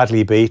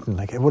badly beaten,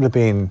 it would have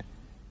been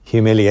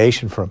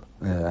humiliation for him.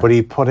 Yeah. But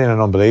he put in an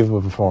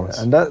unbelievable performance.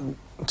 And that,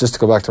 just to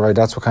go back to Wright,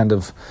 that's what kind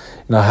of,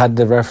 had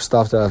the ref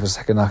stopped after a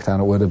second knockdown,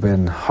 it would have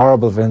been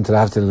horrible for him to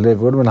have to live.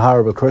 It would have been a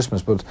horrible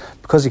Christmas, but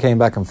because he came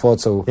back and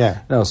fought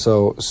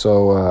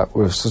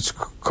with such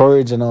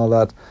courage and all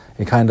that,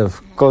 he kind of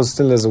goes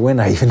still as a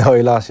winner, even though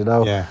he lost,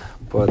 Yeah.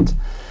 But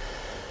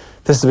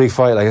this is a big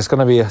fight. It's going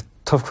to be a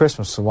tough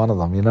Christmas for one of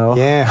them,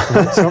 Yeah.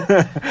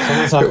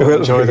 Someone's not going to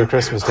enjoy their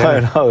Christmas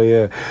dinner. I know,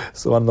 yeah.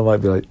 So one of them might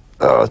be like,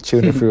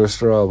 tuning through a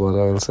straw, but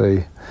I will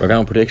say. We're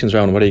going predictions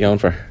round. What are you going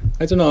for?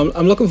 I don't know.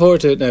 I'm looking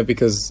forward to it now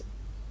because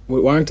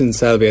with Warrington and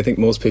Selby, I think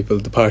most people,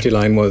 the party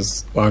line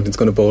was Warrington's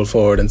going to bowl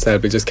forward and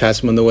Selby just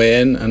catch him on the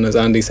way in. And as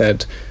Andy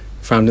said,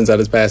 Frampton's at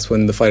his best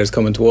when the fighter's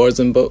coming towards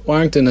him. But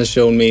Warrington has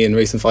shown me in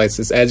recent fights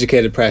this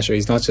educated pressure.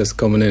 He's not just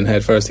coming in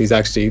head first. He's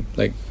actually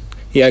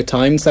he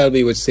out-timed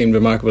Selby, which seemed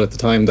remarkable at the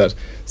time that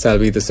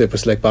Selby, the super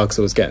slick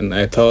boxer, was getting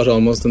out-thought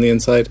almost on the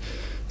inside.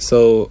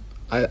 So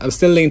I'm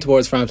still leaning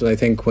towards Frampton. I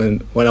think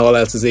when all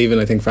else is even,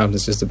 I think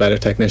Frampton's just a better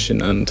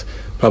technician and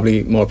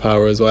probably more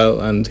power as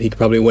well, and he could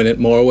probably win it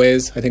more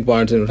ways. I think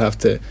Warrington would have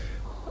to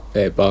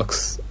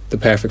box the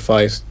perfect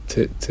fight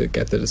to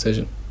get the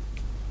decision.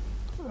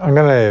 I'm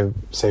going to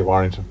say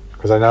Warrington,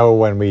 because I know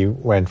when we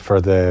went for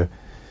the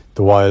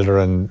Wilder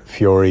and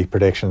Fury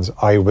predictions,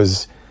 I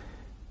was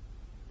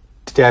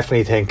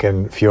definitely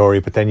thinking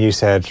Fury, but then you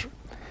said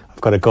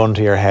got a gun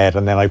to your head,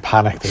 and then I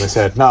panicked and I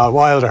said, no,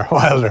 Wilder.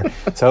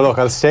 So look,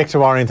 I'll stick to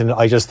Warrington.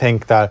 I just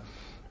think that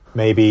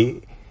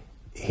maybe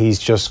he's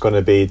just going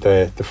to be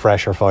the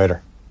fresher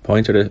fighter.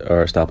 Points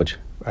or stoppage?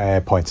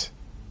 Points.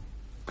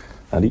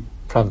 Andy?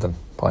 Frampton,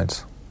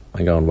 points.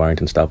 I'm going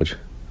Warrington stoppage.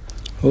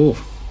 Oh.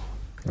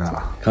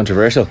 No.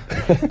 Controversial.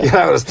 Get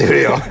out of the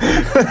studio.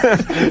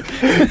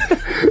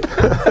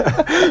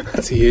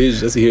 That's a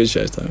huge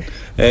shout down.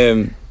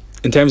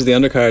 In terms of the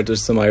undercard,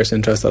 there's some Irish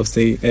interest,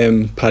 obviously.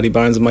 Paddy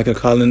Barnes and Michael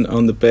Collin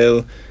on the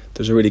bill.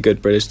 There's a really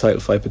good British title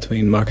fight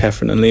between Mark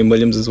Heffron and Liam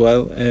Williams as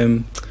well.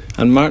 And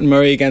Martin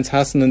Murray against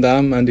Hassan and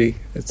Dam. Andy,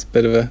 it's a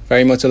bit of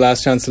very much a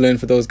last chance saloon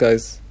for those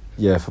guys.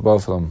 Yeah, for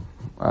both of them.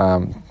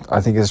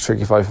 I think it's a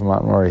tricky fight for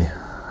Martin Murray.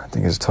 I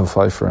think it's a tough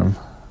fight for him.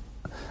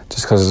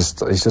 Just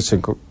because he's such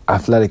an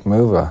athletic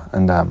mover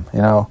and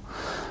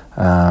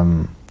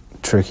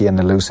tricky and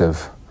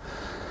elusive.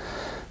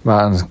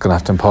 Martin's going to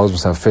have to impose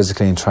himself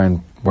physically and try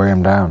and wear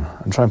him down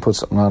and try and put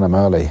something on him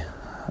early.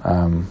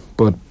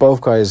 But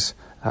both guys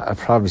have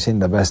probably seen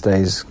their best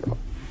days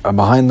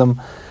behind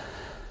them.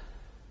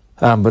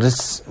 But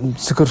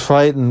it's a good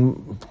fight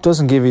and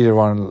doesn't give either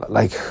one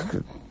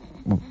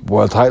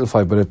world title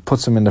fight, but it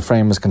puts them in the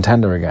frame as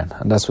contender again,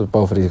 and that's what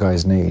both of these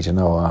guys need. It's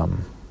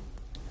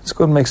a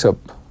good mix-up.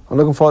 I'm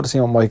looking forward to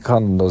seeing what Mike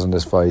Conlon does in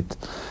this fight.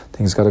 I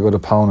think he's got a good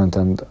opponent,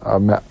 and I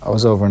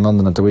was over in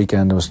London at the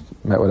weekend. I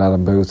met with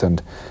Adam Booth,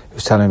 and he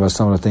was telling me about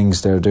some of the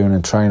things they're doing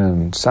in training,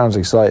 and it sounds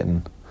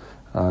exciting.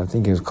 I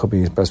think it could be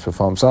his best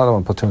performance. I don't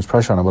want to put too much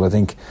pressure on him, but I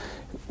think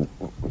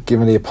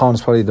given the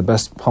opponent's probably the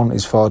best opponent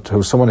he's fought,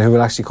 who's someone who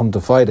will actually come to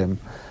fight him,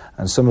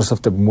 and some of the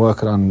stuff they've been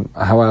working on,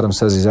 how Adam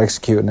says he's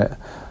executing it,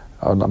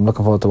 I'm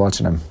looking forward to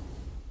watching him.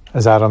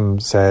 As Adam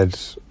said,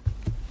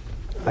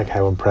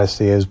 how impressed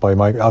he is by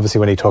Mike. Obviously,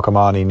 when he took him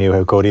on, he knew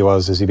how good he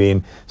was. Is he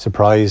being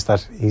surprised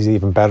that he's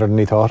even better than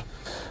he thought?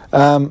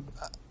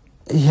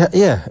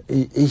 Yeah.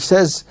 He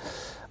says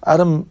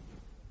Adam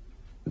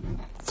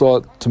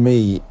thought to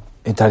me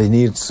that he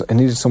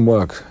needed some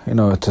work,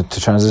 to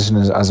transition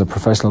as a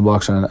professional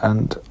boxer,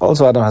 and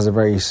also Adam has a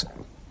very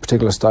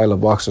particular style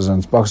of boxers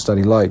and boxers that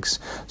he likes.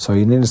 So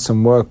he needed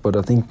some work, but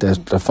I think they're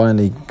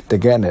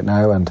getting it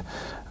now, and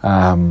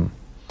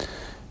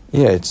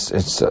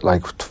it's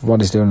like what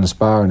he's doing in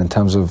sparring. In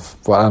terms of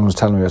what Adam was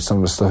telling me about some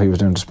of the stuff he was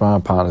doing to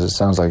sparring partners, it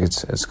sounds like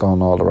it's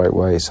going all the right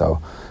way.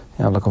 So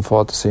I'm looking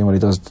forward to seeing what he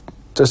does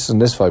just in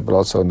this fight, but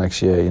also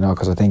next year.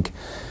 Because I think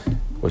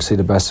we'll see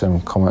the best of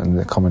him coming in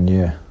the coming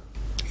year.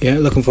 Yeah,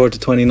 looking forward to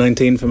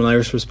 2019 from an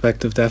Irish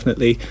perspective,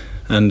 definitely.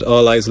 And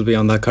all eyes will be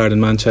on that card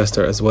in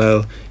Manchester as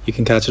well. You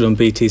can catch it on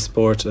BT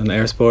Sport and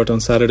Air Sport on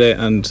Saturday,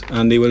 and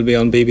Andy will be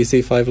on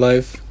BBC 5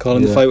 Live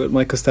calling the fight with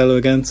Mike Costello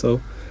again.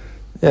 So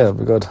Yeah, it'll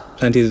be good.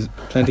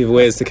 Plenty of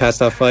ways to catch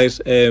that fight.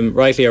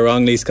 Rightly or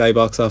wrongly, Sky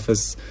Box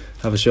Office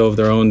have a show of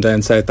their own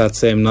down south that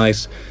same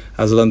night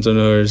as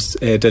Londoners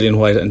Dillian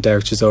Whyte and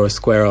Derek Chisora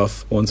square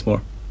off once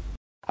more.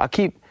 I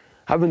keep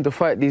having to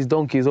fight these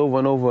donkeys over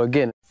and over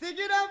again.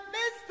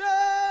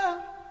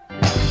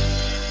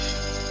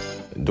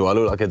 Do I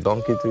look like a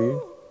donkey to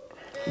you?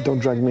 Don't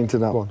drag me into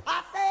that one.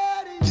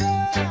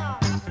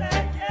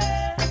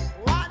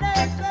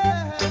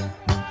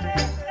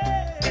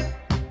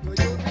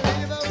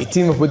 He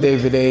teamed up with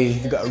David A.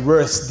 He got a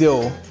worse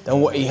deal than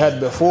what he had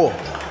before.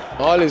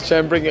 All is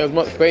trying to bring as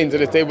much pain to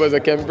the table as I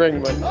can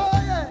bring, man.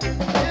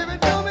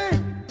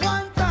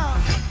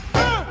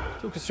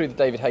 Talk us through the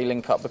David Hay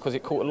link up because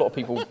it caught a lot of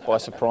people by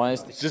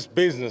surprise. It's just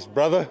business,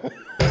 brother.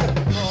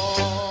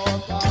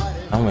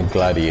 I'm a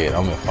gladiator,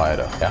 I'm a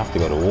fighter. I have to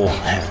go to war,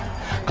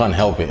 man. Can't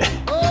help it.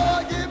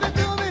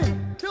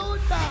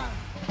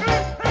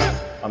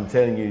 I'm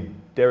telling you,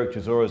 Derek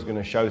Chisora is going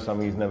to show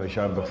something he's never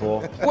shown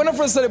before. When I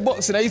first started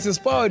boxing, I used to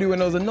spar with you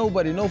when I was a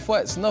nobody, no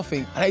fights,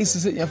 nothing. And I used to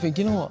sit there and think,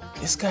 you know what,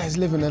 this guy's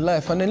living a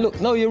life. And then look,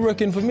 now you're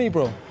working for me,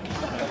 bro.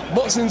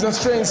 Boxing's a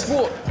strange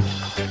sport.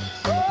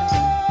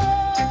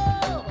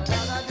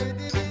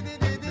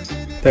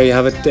 There you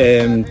have it,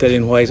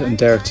 Dillian Whyte and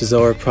Derek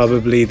Chisora,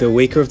 probably the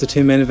weaker of the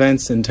two main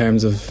events in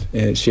terms of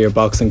sheer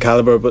boxing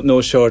calibre, but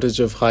no shortage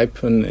of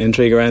hype and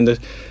intrigue around it.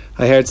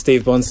 I heard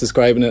Steve Bunce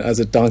describing it as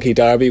a donkey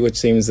derby, which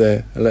seems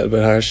a little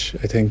bit harsh.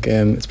 I think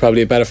it's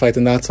probably a better fight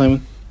than that,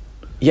 Simon.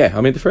 Yeah,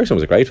 I mean, the first one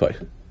was a great fight.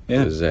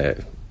 Yeah. It was,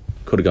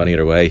 could have gone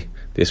either way.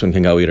 This one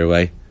can go either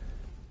way.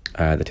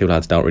 The two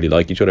lads don't really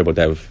like each other, but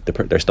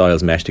their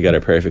styles mesh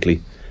together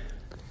perfectly.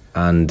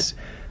 And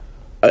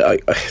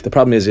the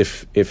problem is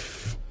if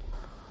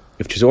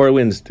Chisora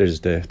wins, there's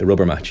the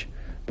rubber match.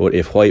 But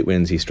if Whyte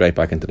wins, he's straight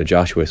back into the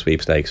Joshua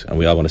sweepstakes, and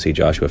we all want to see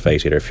Joshua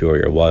face either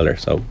Fury or Wilder.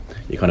 So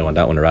you kind of want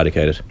that one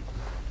eradicated.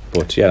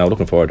 But yeah, I'm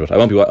looking forward to it.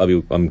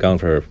 I'm going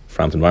for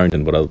Frampton,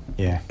 Warrington, but I'll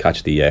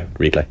catch the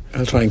replay.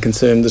 I'll try and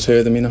consume the two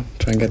of them.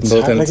 Try and get them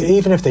both in. Like,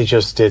 even if they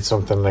just did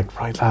something like,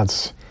 right,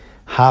 lads,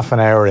 half an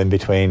hour in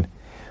between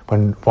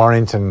when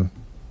Warrington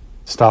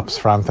stops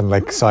Frampton,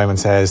 like Simon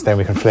says, then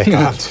we can flick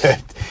on to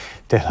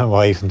Dillian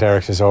Whyte and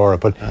Derek Chisora.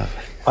 But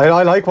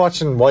I like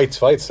watching Whyte's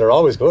fights. They're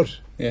always good.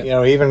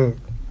 Yeah. Even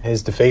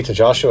his defeat to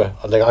Joshua,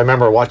 like, I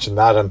remember watching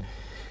that, and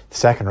the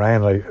second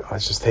round, I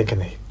was just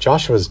thinking,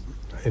 Joshua's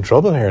in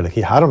trouble here. Like,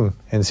 he had him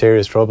in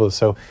serious trouble.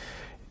 So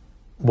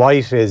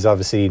Whyte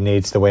obviously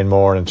needs to win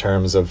more in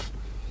terms of,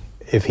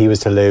 if he was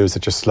to lose,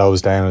 it just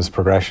slows down his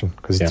progression,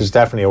 because there's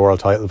definitely a world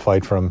title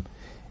fight for him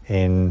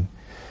in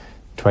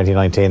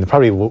 2019. There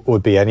probably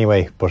would be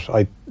anyway, but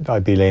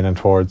I'd be leaning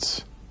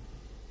towards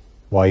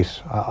Whyte.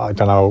 I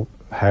don't know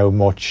how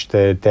much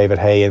the David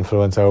Hay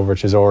influence over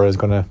Chisora is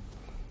going to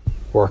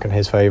work in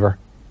his favour.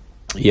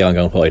 Yeah, I'm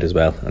going Whyte as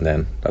well, and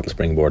then that'll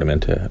springboard him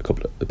into a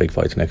couple of the big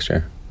fights next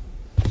year.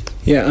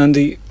 Yeah,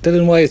 Andy,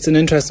 Dillian Whyte, it's an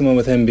interesting one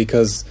with him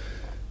because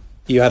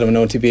you had him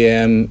on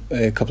OTBAM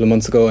a couple of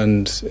months ago,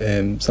 and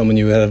someone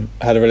you had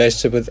a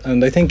relationship with,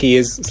 and I think he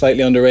is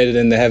slightly underrated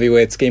in the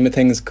heavyweight scheme of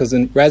things, because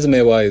in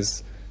resume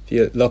wise, if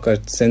you look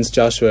at since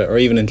Joshua, or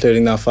even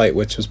including that fight,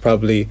 which was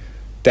probably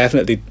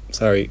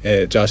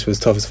Joshua's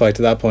toughest fight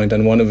to that point,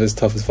 and one of his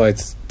toughest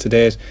fights to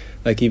date.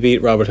 Like, he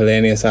beat Robert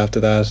Hellenius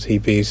after that, he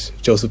beat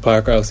Joseph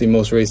Parker obviously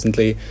most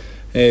recently,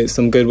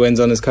 some good wins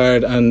on his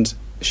card, and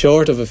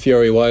short of a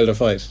Fury Wilder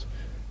fight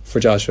for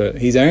Joshua,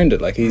 he's earned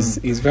it. Like, he's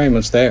very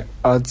much there.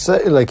 I'd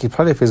say, like, he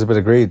probably feels a bit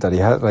aggrieved that he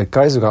had, like,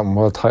 guys have gotten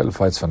world title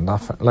fights for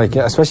nothing, like,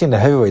 especially in the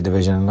heavyweight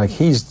division. Like,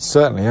 he's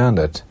certainly earned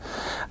it,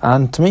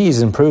 and to me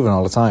he's improving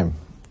all the time.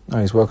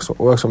 He works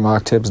with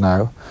Mark Tibbs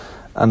now,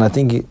 and I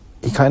think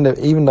he kind of,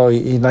 even though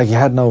he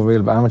had no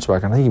real amateur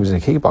background, I think he was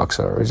a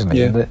kickboxer originally.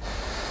 Yeah.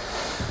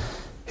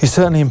 He's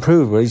certainly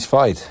improved with each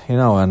fight, and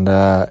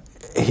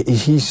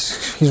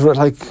he's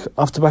like,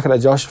 off the back of that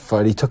Joshua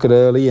fight, he took it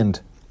early,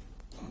 and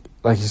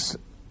like, he's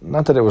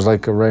not that it was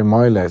like a Ray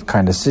Miley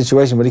kind of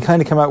situation, but he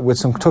kind of came out with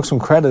took some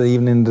credit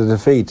even in the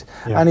defeat,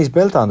 and he's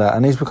built on that,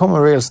 and he's become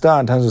a real star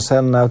in terms of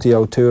selling out the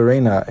O2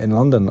 Arena in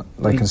London,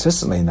 like,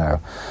 consistently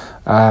now.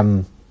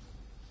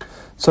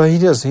 So he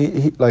does.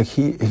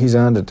 He's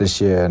earned it this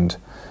year, and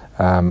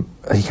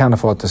he can't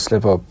afford to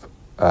slip up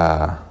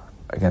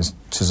against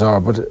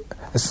Chisora. But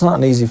it's not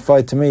an easy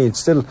fight to me.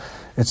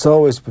 It's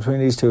always between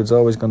these two. It's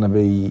always going to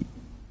be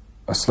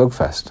a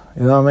slugfest.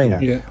 You know what I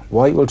mean? Yeah.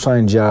 Whyte will try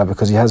and jab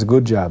because he has a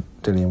good jab.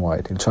 Dillian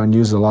Whyte. He'll try and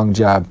use the long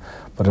jab,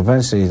 but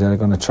eventually they're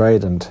going to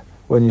trade. And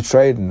when you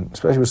trade, and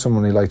especially with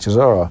somebody like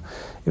Chisora,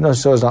 even though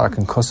Chisora's not a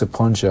concussive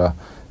puncher,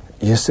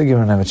 you're still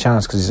giving him a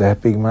chance because he's a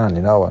big man,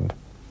 and.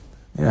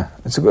 Yeah,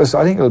 I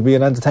think it'll be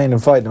an entertaining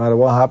fight no matter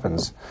what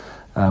happens.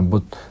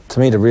 But to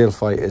me, the real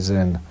fight is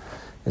in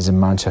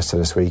Manchester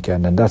this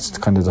weekend, and that's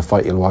kind of the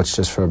fight you'll watch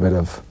just for a bit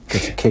of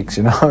kicks,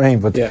 you know what I mean?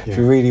 But if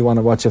you really want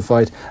to watch a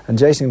fight, and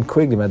Jason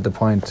Quigley made the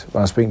point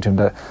when I was speaking to him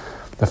that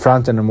the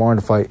Frampton and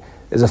Warrington fight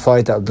is a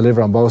fight that will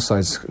deliver on both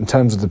sides in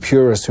terms of the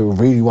purists who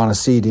really want to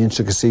see the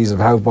intricacies of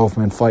how both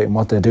men fight and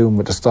what they're doing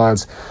with the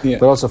styles,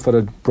 but also for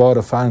the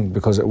broader fan,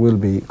 because it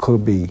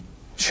could be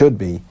should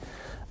be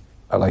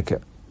like a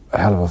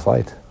hell of a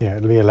fight. Yeah,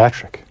 it'll be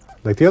electric.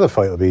 Like the other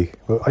fight will be.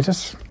 Well,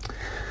 it's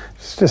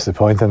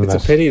disappointing. It's a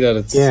pity that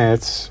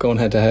it's going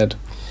head to head.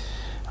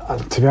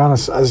 To be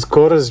honest, as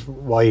good as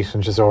Whyte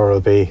and Chisora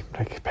will be,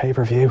 like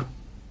pay-per-view.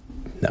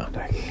 No,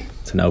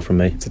 it's a no from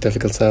me. It's a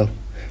difficult sell.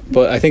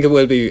 But I think it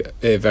will be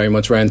very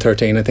much round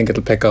 13. I think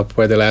it'll pick up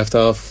where they left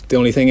off. The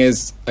only thing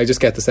is, I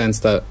just get the sense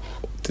that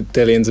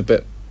Dillion's a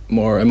bit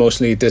more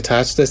emotionally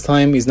detached this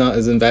time. He's not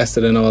as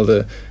invested in all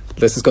the...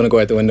 This is going to go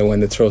out the window when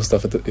they throw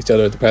stuff at each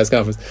other at the press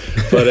conference.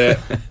 But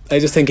I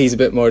just think he's a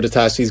bit more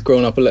detached. He's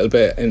grown up a little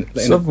bit.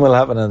 Something will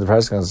happen in the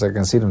press conference. I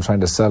can see them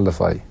trying to sell the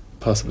fight.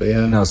 Possibly,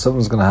 yeah. No,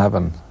 something's going to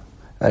happen.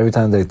 Every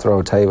time they throw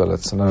a table,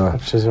 it's another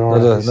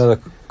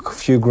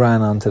few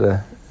grand onto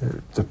the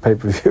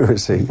pay-per-view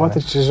receipt. What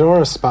did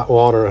Chisora spat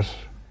water at?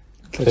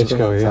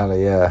 Klitschko,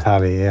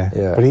 Tally,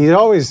 yeah. But he's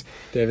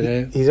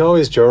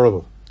always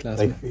durable.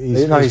 Like,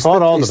 he's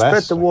fought all the best.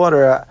 He spit the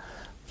water at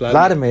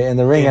Vladimir in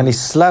the ring, and he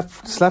slapped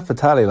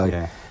Vitaly.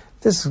 Like,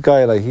 this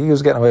guy, like, he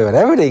was getting away with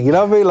everything. You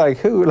know what I mean? Like,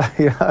 who? Like,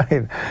 you know what I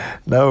mean?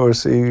 No,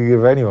 so you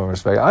give anyone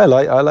respect. I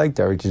like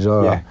Derek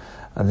Chisora. Yeah.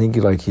 I think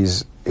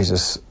he's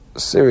a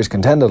serious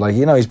contender. Like,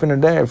 you know, he's been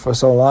in there for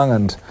so long,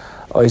 and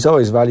he's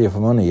always value for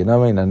money. You know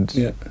what I mean?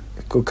 And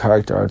good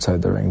character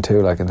outside the ring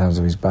too, like in terms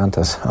of his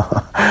banter. So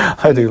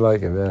I do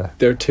like him. Yeah.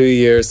 Their 2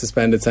 year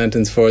suspended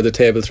sentence for the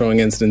table throwing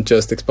incident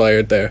just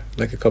expired there,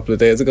 like a couple of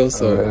days ago.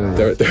 So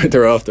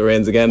they're off the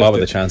reins again. What were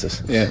the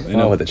chances? Yeah, I know.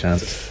 What were the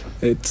chances?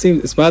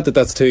 It's mad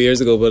that's 2 years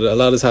ago, but a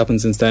lot has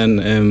happened since then.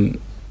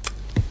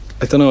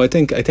 I don't know. I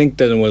think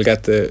Dylan will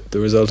get the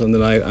result on the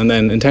night, and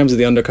then in terms of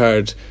the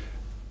undercard,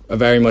 a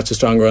very much a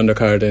stronger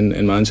undercard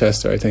in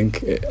Manchester. I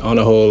think on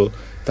a whole.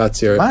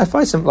 That's your... Man, if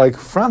I some like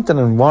Frampton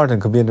and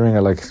Warrington could be in the ring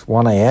at like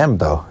 1 a.m.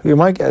 though, you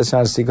might get a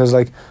chance to see, because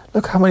like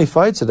look how many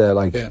fights are there.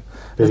 Like if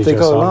they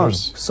go along,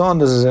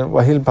 Saunders is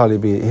he'll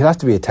have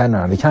to be a 10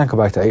 round. He can't go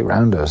back to 8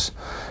 rounders,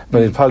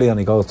 but he'll probably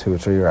only go 2 or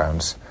 3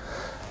 rounds.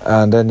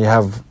 And then you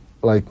have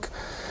like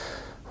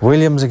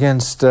Williams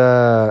against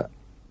Heffron.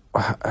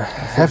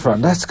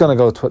 That's going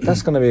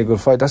to be a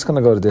good fight. That's going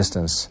to go the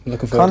distance.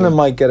 Conlon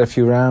might get a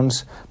few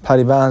rounds.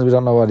 Paddy Barnes, we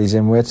don't know what he's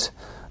in with.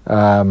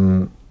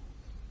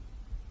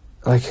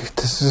 Like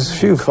there's a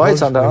few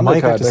fights on the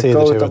undercard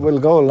that will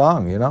go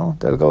along, you know.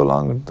 They'll go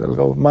along.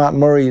 Matt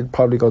Murray would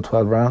probably go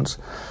 12 rounds.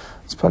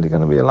 It's probably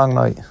going to be a long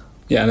night.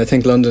 Yeah, and I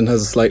think London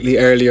has a slightly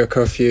earlier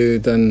curfew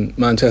than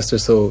Manchester,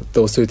 so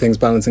those two things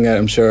balancing out,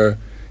 I'm sure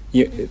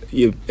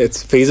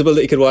it's feasible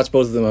that you could watch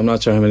both of them. I'm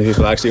not sure how many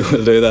people actually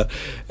will do that.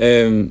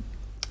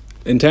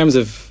 In terms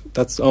of,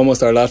 that's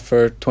almost our lot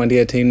for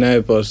 2018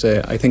 now, but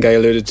I think I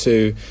alluded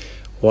to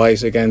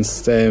Whyte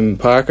against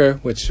Parker,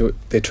 which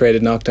they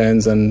traded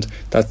knockdowns, and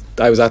that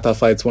I was at that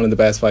fight. It's one of the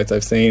best fights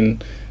I've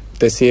seen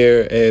this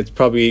year. It's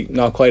probably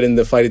not quite in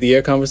the fight of the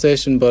year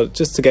conversation, but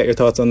just to get your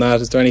thoughts on that,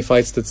 is there any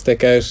fights that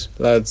stick out,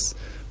 lads,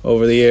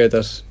 over the year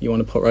that you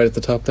want to put right at the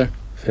top there?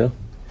 Phil?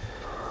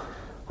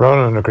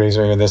 Ronan agrees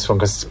with me on this one,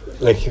 because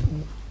like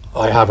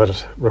I have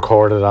it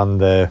recorded on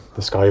the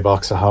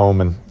skybox at home,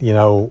 and you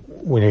know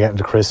when you're getting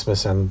to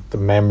Christmas and the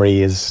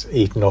memory is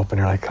eaten up and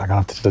you're like, I'm going to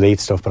have to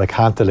delete stuff, but I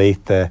can't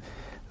delete the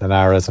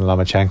Linares and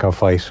Lomachenko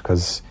fight,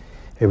 because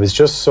it was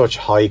just such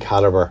high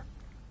caliber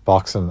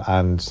boxing.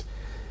 And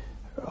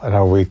I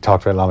know we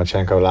talked about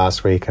Lomachenko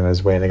last week and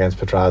his win against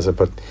Pedraza,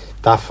 but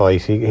that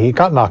fight he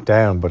got knocked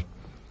down, but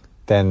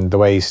then the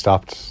way he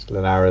stopped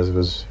Linares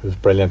was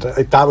brilliant.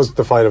 That was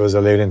the fight I was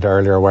alluding to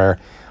earlier, where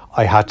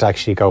I had to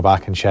actually go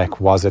back and check,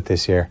 was it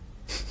this year?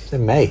 It's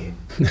in May.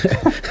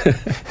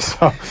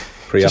 So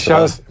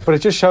it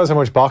just shows how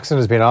much boxing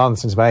has been on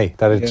since May,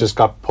 that it just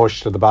got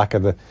pushed to the back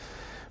of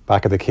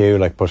the queue.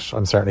 Like, but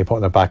I'm certainly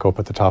putting it back up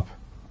at the top.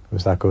 It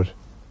was that good.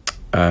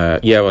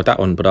 Well, that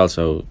one, but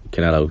also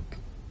Canelo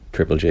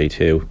Triple G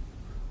too,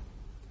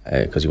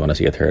 because you want to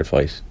see a third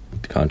fight.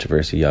 The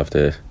controversy of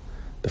the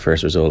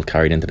first result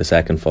carried into the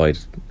second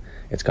fight.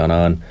 It's gone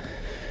on.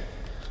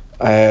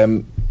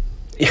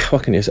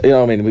 What can you say? You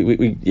know, I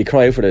mean, you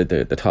cry out for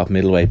the top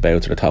middleweight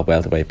bouts or the top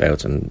welterweight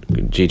bouts, and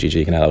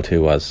GGG Canelo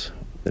too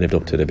lived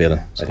up to the billing.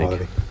 I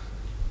think.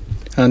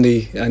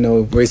 Andy, I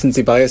know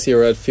recency bias, you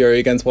were at Fury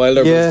against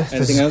Wilder, but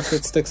anything else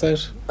that sticks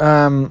out?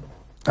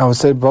 I would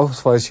say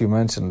both fights you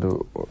mentioned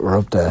were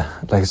up there.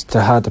 Like, it's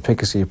hard to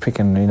pick, so you're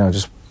picking, you know,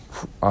 just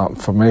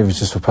for maybe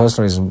just for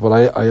personal reasons.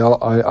 But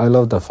I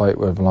loved that fight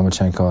with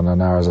Lomachenko and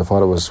Linares. I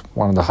thought it was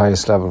one of the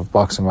highest level of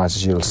boxing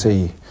matches you'll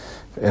see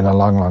in a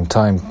long, long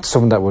time.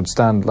 Something that would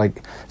stand,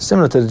 like,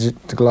 similar to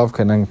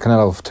Golovkin and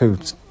Canelo, two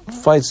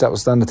fights that would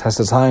stand the test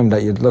of time,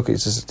 that you'd look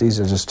at. These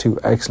are just two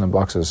excellent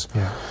boxers.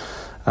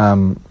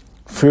 Yeah.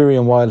 Fury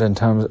and Wilder, in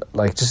terms of,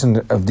 like, just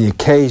of the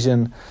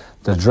occasion,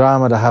 the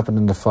drama that happened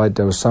in the fight.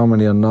 There were so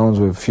many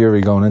unknowns with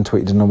Fury going into it.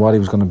 You didn't know what he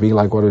was going to be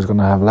like, what he was going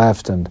to have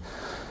left, and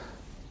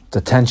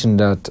the tension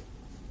that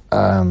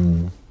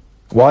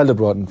Wilder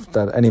brought in,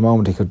 that at any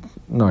moment he could,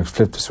 you know,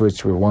 flip the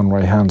switch with one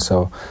right hand.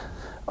 So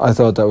I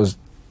thought that was,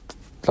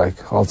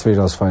 like, all three of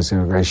those fights, they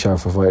were a great shout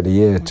for fight of the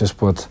year.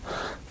 But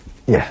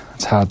Yeah,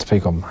 it's hard to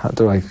pick them.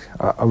 Like,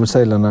 I would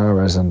say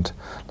Linares and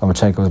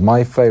Lomachenko was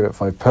my favourite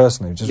fight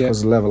personally, just because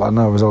of the level. I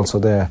know I was also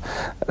there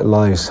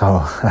live, so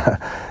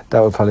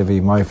that would probably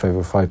be my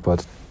favourite fight.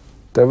 But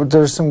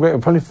there's some great. We're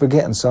probably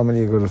forgetting so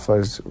many good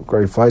fights,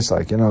 great fights,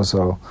 like, you know.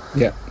 So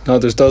yeah, no,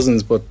 there's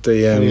dozens, but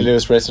the any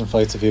Lewis wrestling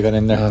fights have you got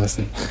in there?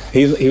 Listen,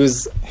 he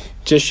was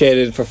just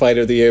shaded for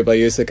Fighter of the Year by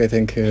Usyk, I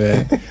think,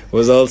 who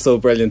was also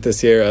brilliant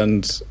this year,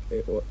 and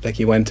like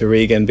he went to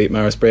Riga and beat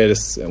Maris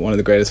Briedis, one of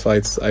the greatest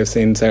fights I've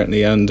seen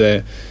certainly, and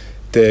the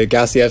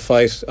Gassiev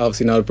fight,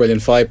 obviously not a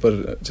brilliant fight,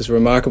 but just a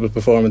remarkable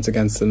performance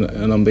against an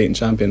unbeaten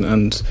champion,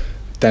 and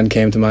then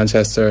came to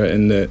Manchester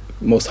in the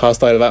most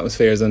hostile of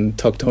atmospheres and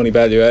took Tony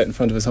Bellew out in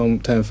front of his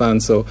hometown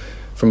fans. So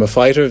from a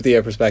Fighter of the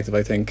Year perspective,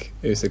 I think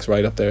Usyk's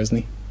right up there, isn't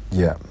he?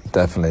 Yeah,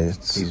 definitely.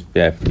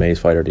 For me, he's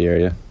Fighter of the Year,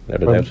 yeah.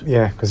 Never doubt.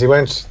 Yeah, because he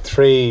went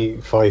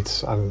 3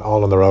 fights and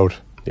all on the road.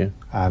 Yeah.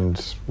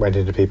 And went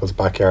into people's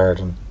backyard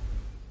and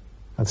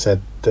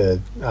said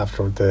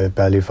after the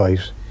Bellew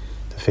fight,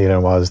 the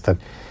feeling was that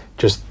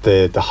just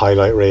the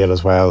highlight reel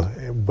as well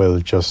will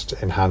just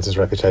enhance his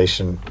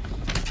reputation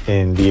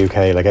in the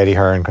UK. Like, Eddie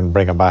Hearn can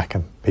bring him back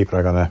and people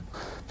are going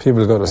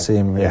to see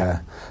him.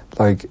 Yeah.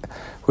 Like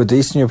with the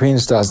Eastern European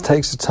stars, it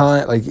takes the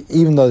time. Like,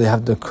 even though they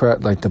have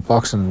the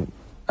boxing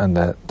and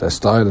the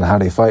style and how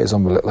they fight is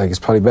unbelievable. Like, it's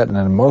probably better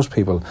than most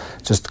people.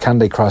 Just can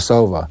they cross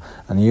over?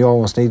 And you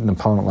almost need an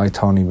opponent like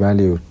Tony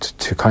Bellew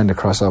to kind of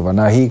cross over.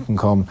 Now he can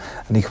come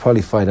and he could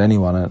probably fight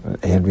anyone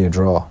and he'd be a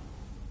draw.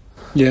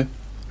 Yeah.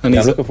 And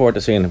I'm looking forward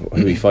to seeing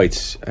who he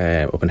fights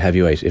up in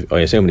heavyweight. I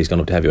assume he's going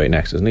up to heavyweight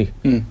next, isn't he?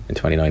 In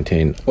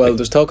 2019. Well,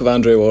 there's talk of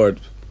Andre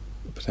Ward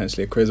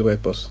potentially a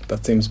cruiserweight, but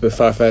that seems a bit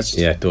far-fetched.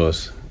 Yeah, it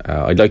does.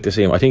 I'd like to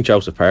see him. I think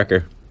Joseph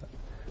Parker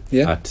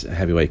at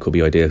heavyweight could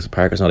be ideal.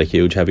 Parker's not a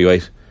huge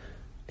heavyweight.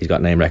 He's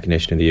got name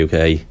recognition in the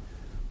UK,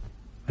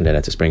 and then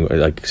it's a springboard.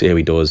 Like, see how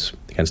he does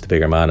against the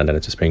bigger man, and then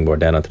it's a springboard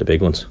down onto the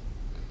big ones.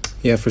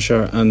 Yeah, for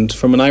sure. And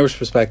from an Irish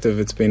perspective,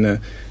 it's been a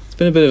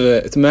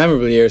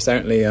memorable year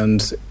certainly.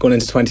 And going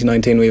into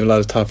 2019, we have a lot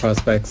of top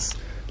prospects,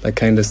 like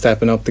kind of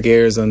stepping up the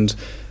gears. And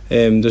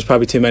there's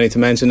probably too many to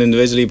mention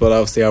individually, but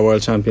obviously our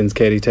world champions,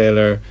 Katie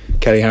Taylor,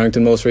 Kelly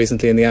Harrington, most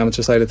recently in the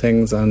amateur side of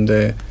things, and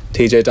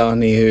TJ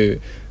Dohney, who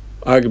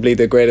arguably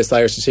the greatest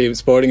Irish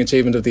sporting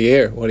achievement of the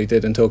year, what he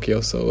did in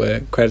Tokyo. So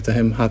credit to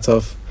him, hats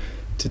off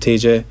to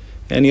TJ.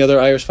 Any other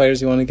Irish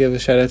fighters you want to give a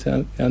shout out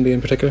to, Andy,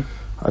 in particular?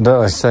 I don't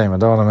want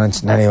to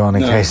mention anyone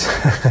in case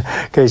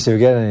you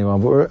forget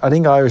anyone, but I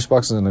think Irish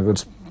boxing is in a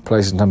good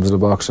place in terms of the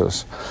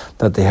boxers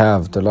that they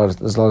have.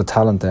 There's a lot of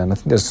talent there, and I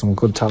think there's some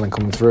good talent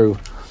coming through.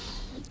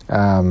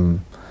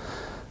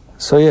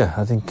 So yeah,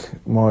 I think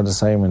more of the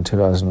same in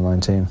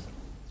 2019.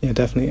 Yeah,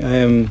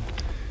 definitely.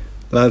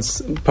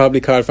 Lads, probably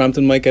Carl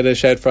Frampton might get a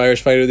shout for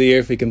Irish Fighter of the Year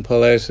if he can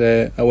pull out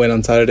a win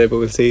on Saturday, but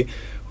we'll see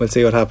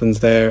what happens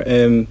there.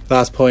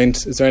 Last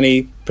point, is there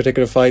any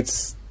particular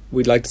fights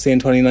we'd like to see in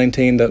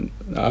 2019 that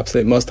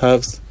absolute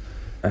must-haves?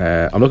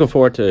 I'm looking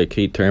forward to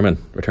Keith Thurman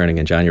returning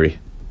in January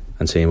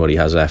and seeing what he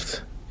has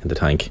left in the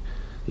tank.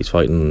 He's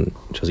fighting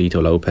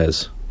Josito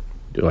Lopez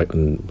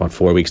in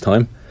 4 weeks'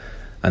 time,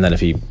 and then if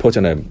he puts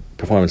in a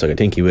performance like I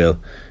think he will,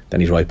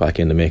 then he's right back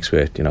in the mix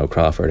with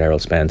Crawford, Errol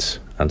Spence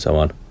and so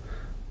on,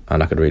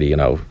 and that could really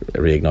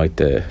reignite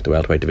the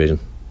welterweight division.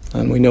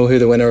 And we know who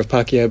the winner of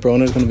Pacquiao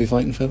Broner is going to be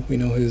fighting, Phil. We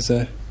know who's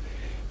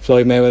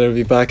Floyd Mayweather will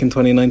be back in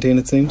 2019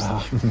 it seems.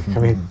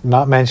 Can we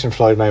not mention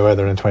Floyd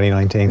Mayweather in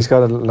 2019? He's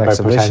got an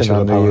exhibition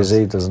on New Year's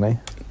Eve, doesn't he?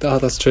 Oh,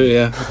 that's true,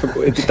 yeah.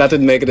 That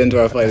didn't make it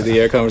into our Fight of the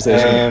Year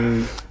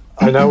conversation.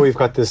 I know we've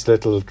got this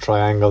little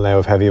triangle now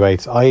of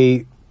heavyweights.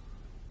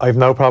 I've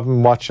no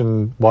problem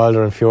watching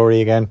Wilder and Fury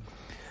again,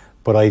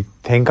 but I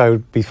think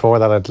before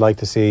that I'd like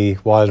to see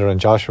Wilder and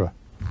Joshua,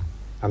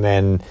 and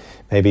then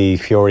maybe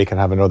Fury can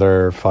have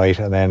another fight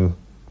and then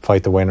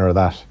fight the winner of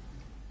that.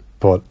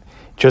 But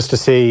just to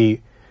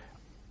see,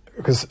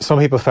 because some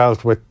people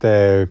felt with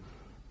the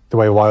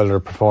way Wilder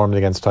performed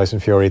against Tyson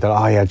Fury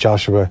that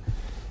Joshua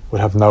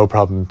would have no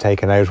problem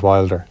taking out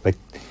Wilder, like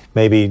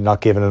maybe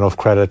not giving enough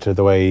credit to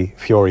the way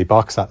Fury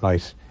boxed that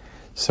night.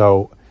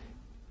 So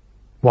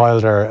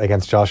Wilder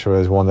against Joshua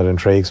is one that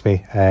intrigues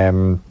me.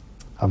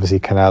 Obviously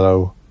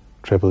Canelo,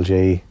 Triple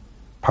G,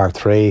 Part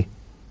 3,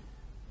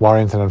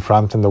 Warrington and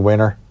Frampton, the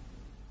winner,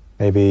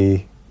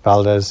 maybe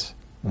Valdez.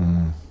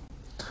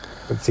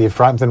 But see, if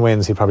Frampton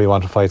wins, he'd probably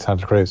want to fight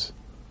Santa Cruz.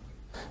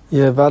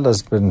 Yeah,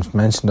 Valdez has been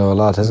mentioned a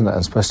lot, hasn't it?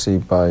 Especially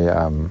by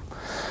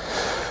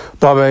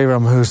Bob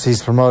Arum, who's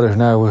his promoter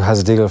now, who has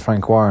a deal with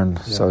Frank Warren.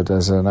 Yeah. So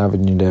there's an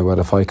avenue there where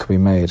the fight could be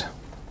made.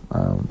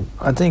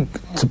 I think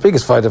the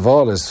biggest fight of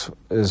all is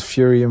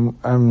Fury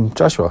and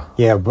Joshua.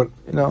 Yeah, but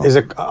is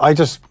it? I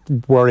just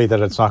worry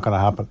that it's not going to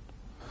happen.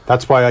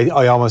 That's why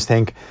I almost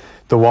think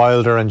the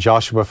Wilder and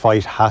Joshua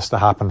fight has to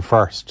happen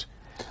first,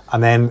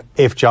 and then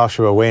if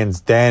Joshua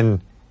wins,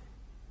 then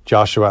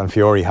Joshua and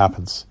Fury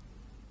happens.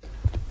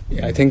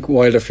 Yeah, I think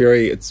Wilder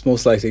Fury, it's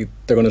most likely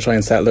they're going to try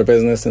and settle their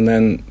business and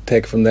then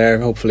take it from there,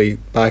 hopefully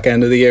back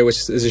end of the year,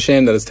 which is a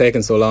shame that it's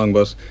taken so long.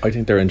 But I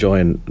think they're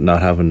enjoying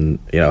not having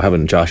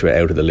Joshua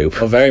out of the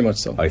loop. Oh, very much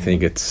so. I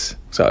think it's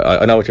so.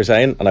 I know what you're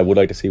saying, and I would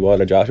like to see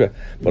Wilder Joshua,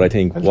 but I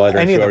think Wilder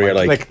and Fury are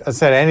like I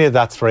said, any of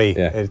that three,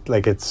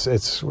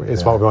 it's what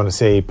we're going to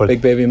see. But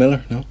Big Baby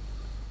Miller, no.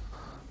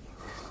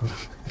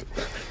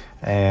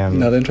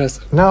 Not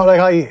interested.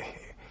 No,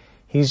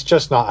 he's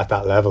just not at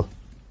that level.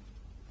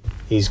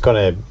 He's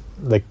gonna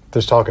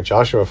there's talk of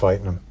Joshua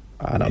fighting him.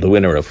 I know the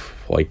winner of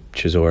Whyte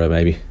Chisora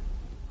maybe.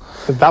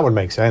 But that would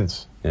make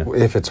sense. Yeah.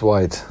 If it's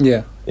Whyte.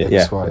 Yeah.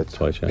 It's Whyte. It's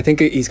Whyte, yeah. I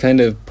think he's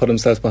kind of put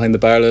himself behind the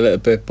barrel a little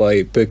bit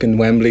by booking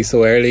Wembley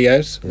so early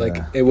out.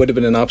 It would have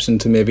been an option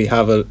to maybe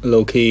have a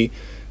low key,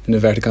 in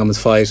inverted commas,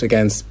 fight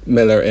against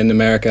Miller in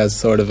America as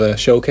sort of a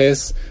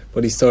showcase,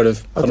 but he's sort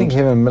of. I think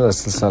him and Miller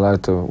still sell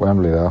out to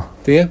Wembley though.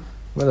 Do you?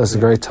 Miller's a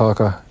great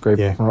talker, great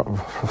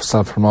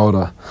self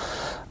promoter,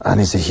 and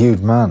he's a huge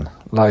man.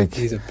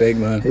 He's a big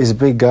man. He's a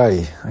big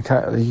guy. I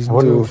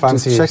wouldn't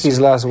fancy check his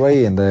last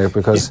weigh in there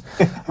because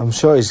I'm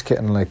sure he's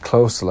getting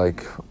close to I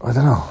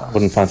don't know. I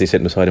wouldn't fancy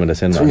sitting beside him in the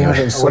sin.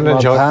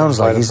 300 pounds.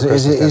 He's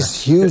a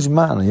huge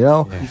man, you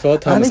know. He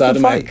fought Thomas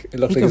Adamek. It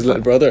looked like his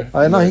little brother.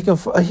 I know he can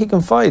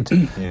fight.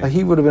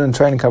 He would have been in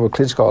training camp with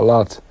Klitschko a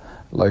lot.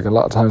 A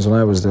lot of times when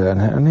I was there,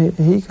 and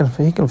he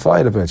can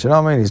fight a bit. You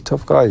know what I mean? He's a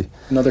tough guy.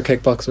 Another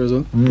kickboxer as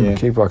well.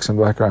 Kickboxing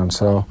background.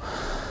 So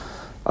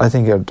I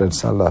think they'd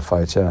sell that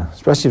fight. Yeah,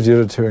 especially if the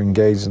other two are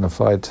engaged in a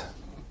fight.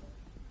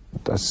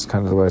 That's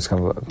kind of the way it's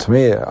going to. To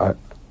me, I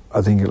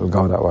think it'll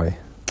go that way.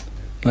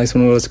 Nice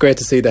one. Well, it's great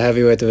to see the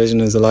heavyweight division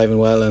is alive and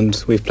well,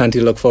 and we've plenty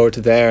to look forward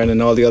to there and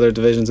in all the other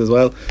divisions as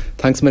well.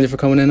 Thanks a million for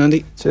coming in,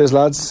 Andy. Cheers,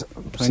 lads.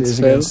 Thanks,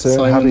 See you again soon.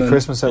 Simon, Happy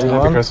Christmas, everyone.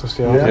 Happy Christmas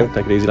to you all. Yeah,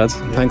 take it easy, lads.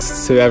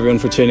 Thanks to everyone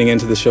for tuning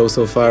into the show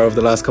so far over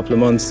the last couple of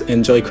months.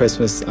 Enjoy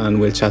Christmas, and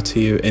we'll chat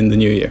to you in the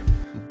new year.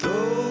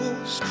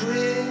 Those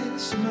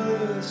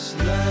Christmas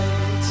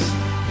lights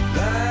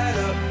light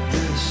up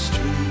the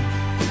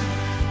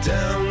street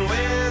down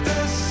where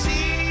the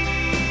sea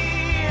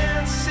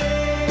and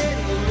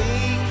sail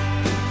meet.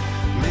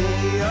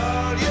 May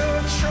all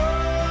your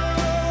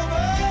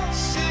troubles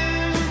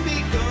soon be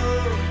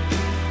gone.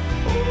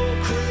 Oh,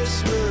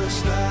 Christmas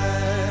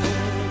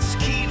lights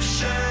keep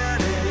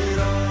shining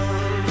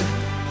on.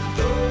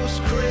 Those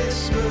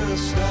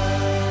Christmas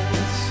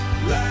lights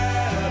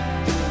light up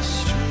the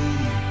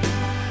street.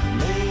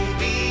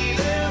 Maybe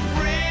they'll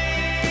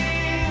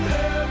bring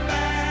her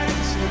back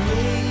to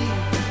me.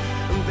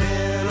 And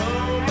then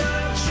all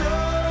my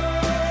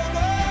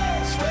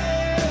troubles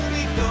will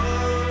be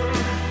gone.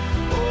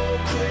 Oh,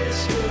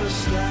 Christmas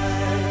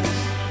lights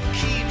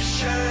keep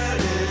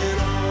shining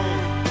on.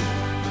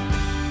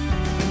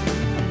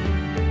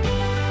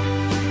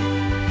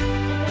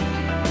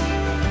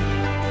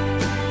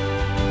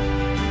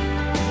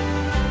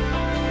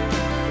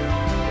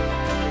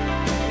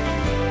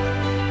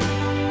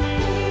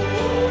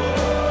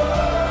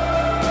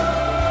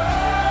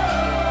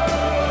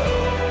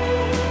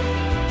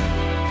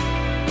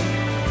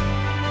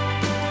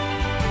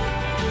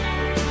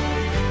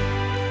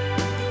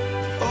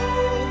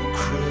 Oh,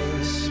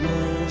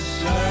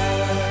 Christmas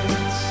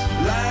lights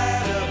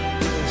light up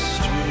the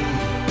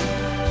street,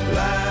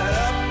 light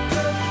up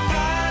the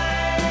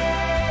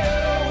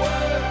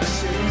fireworks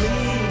in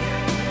me.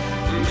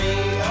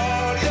 May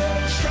all your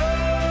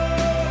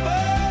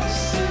troubles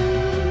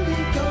soon be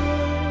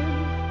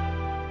gone.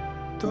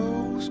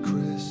 Those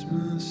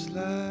Christmas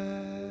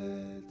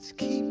lights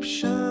keep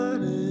shining.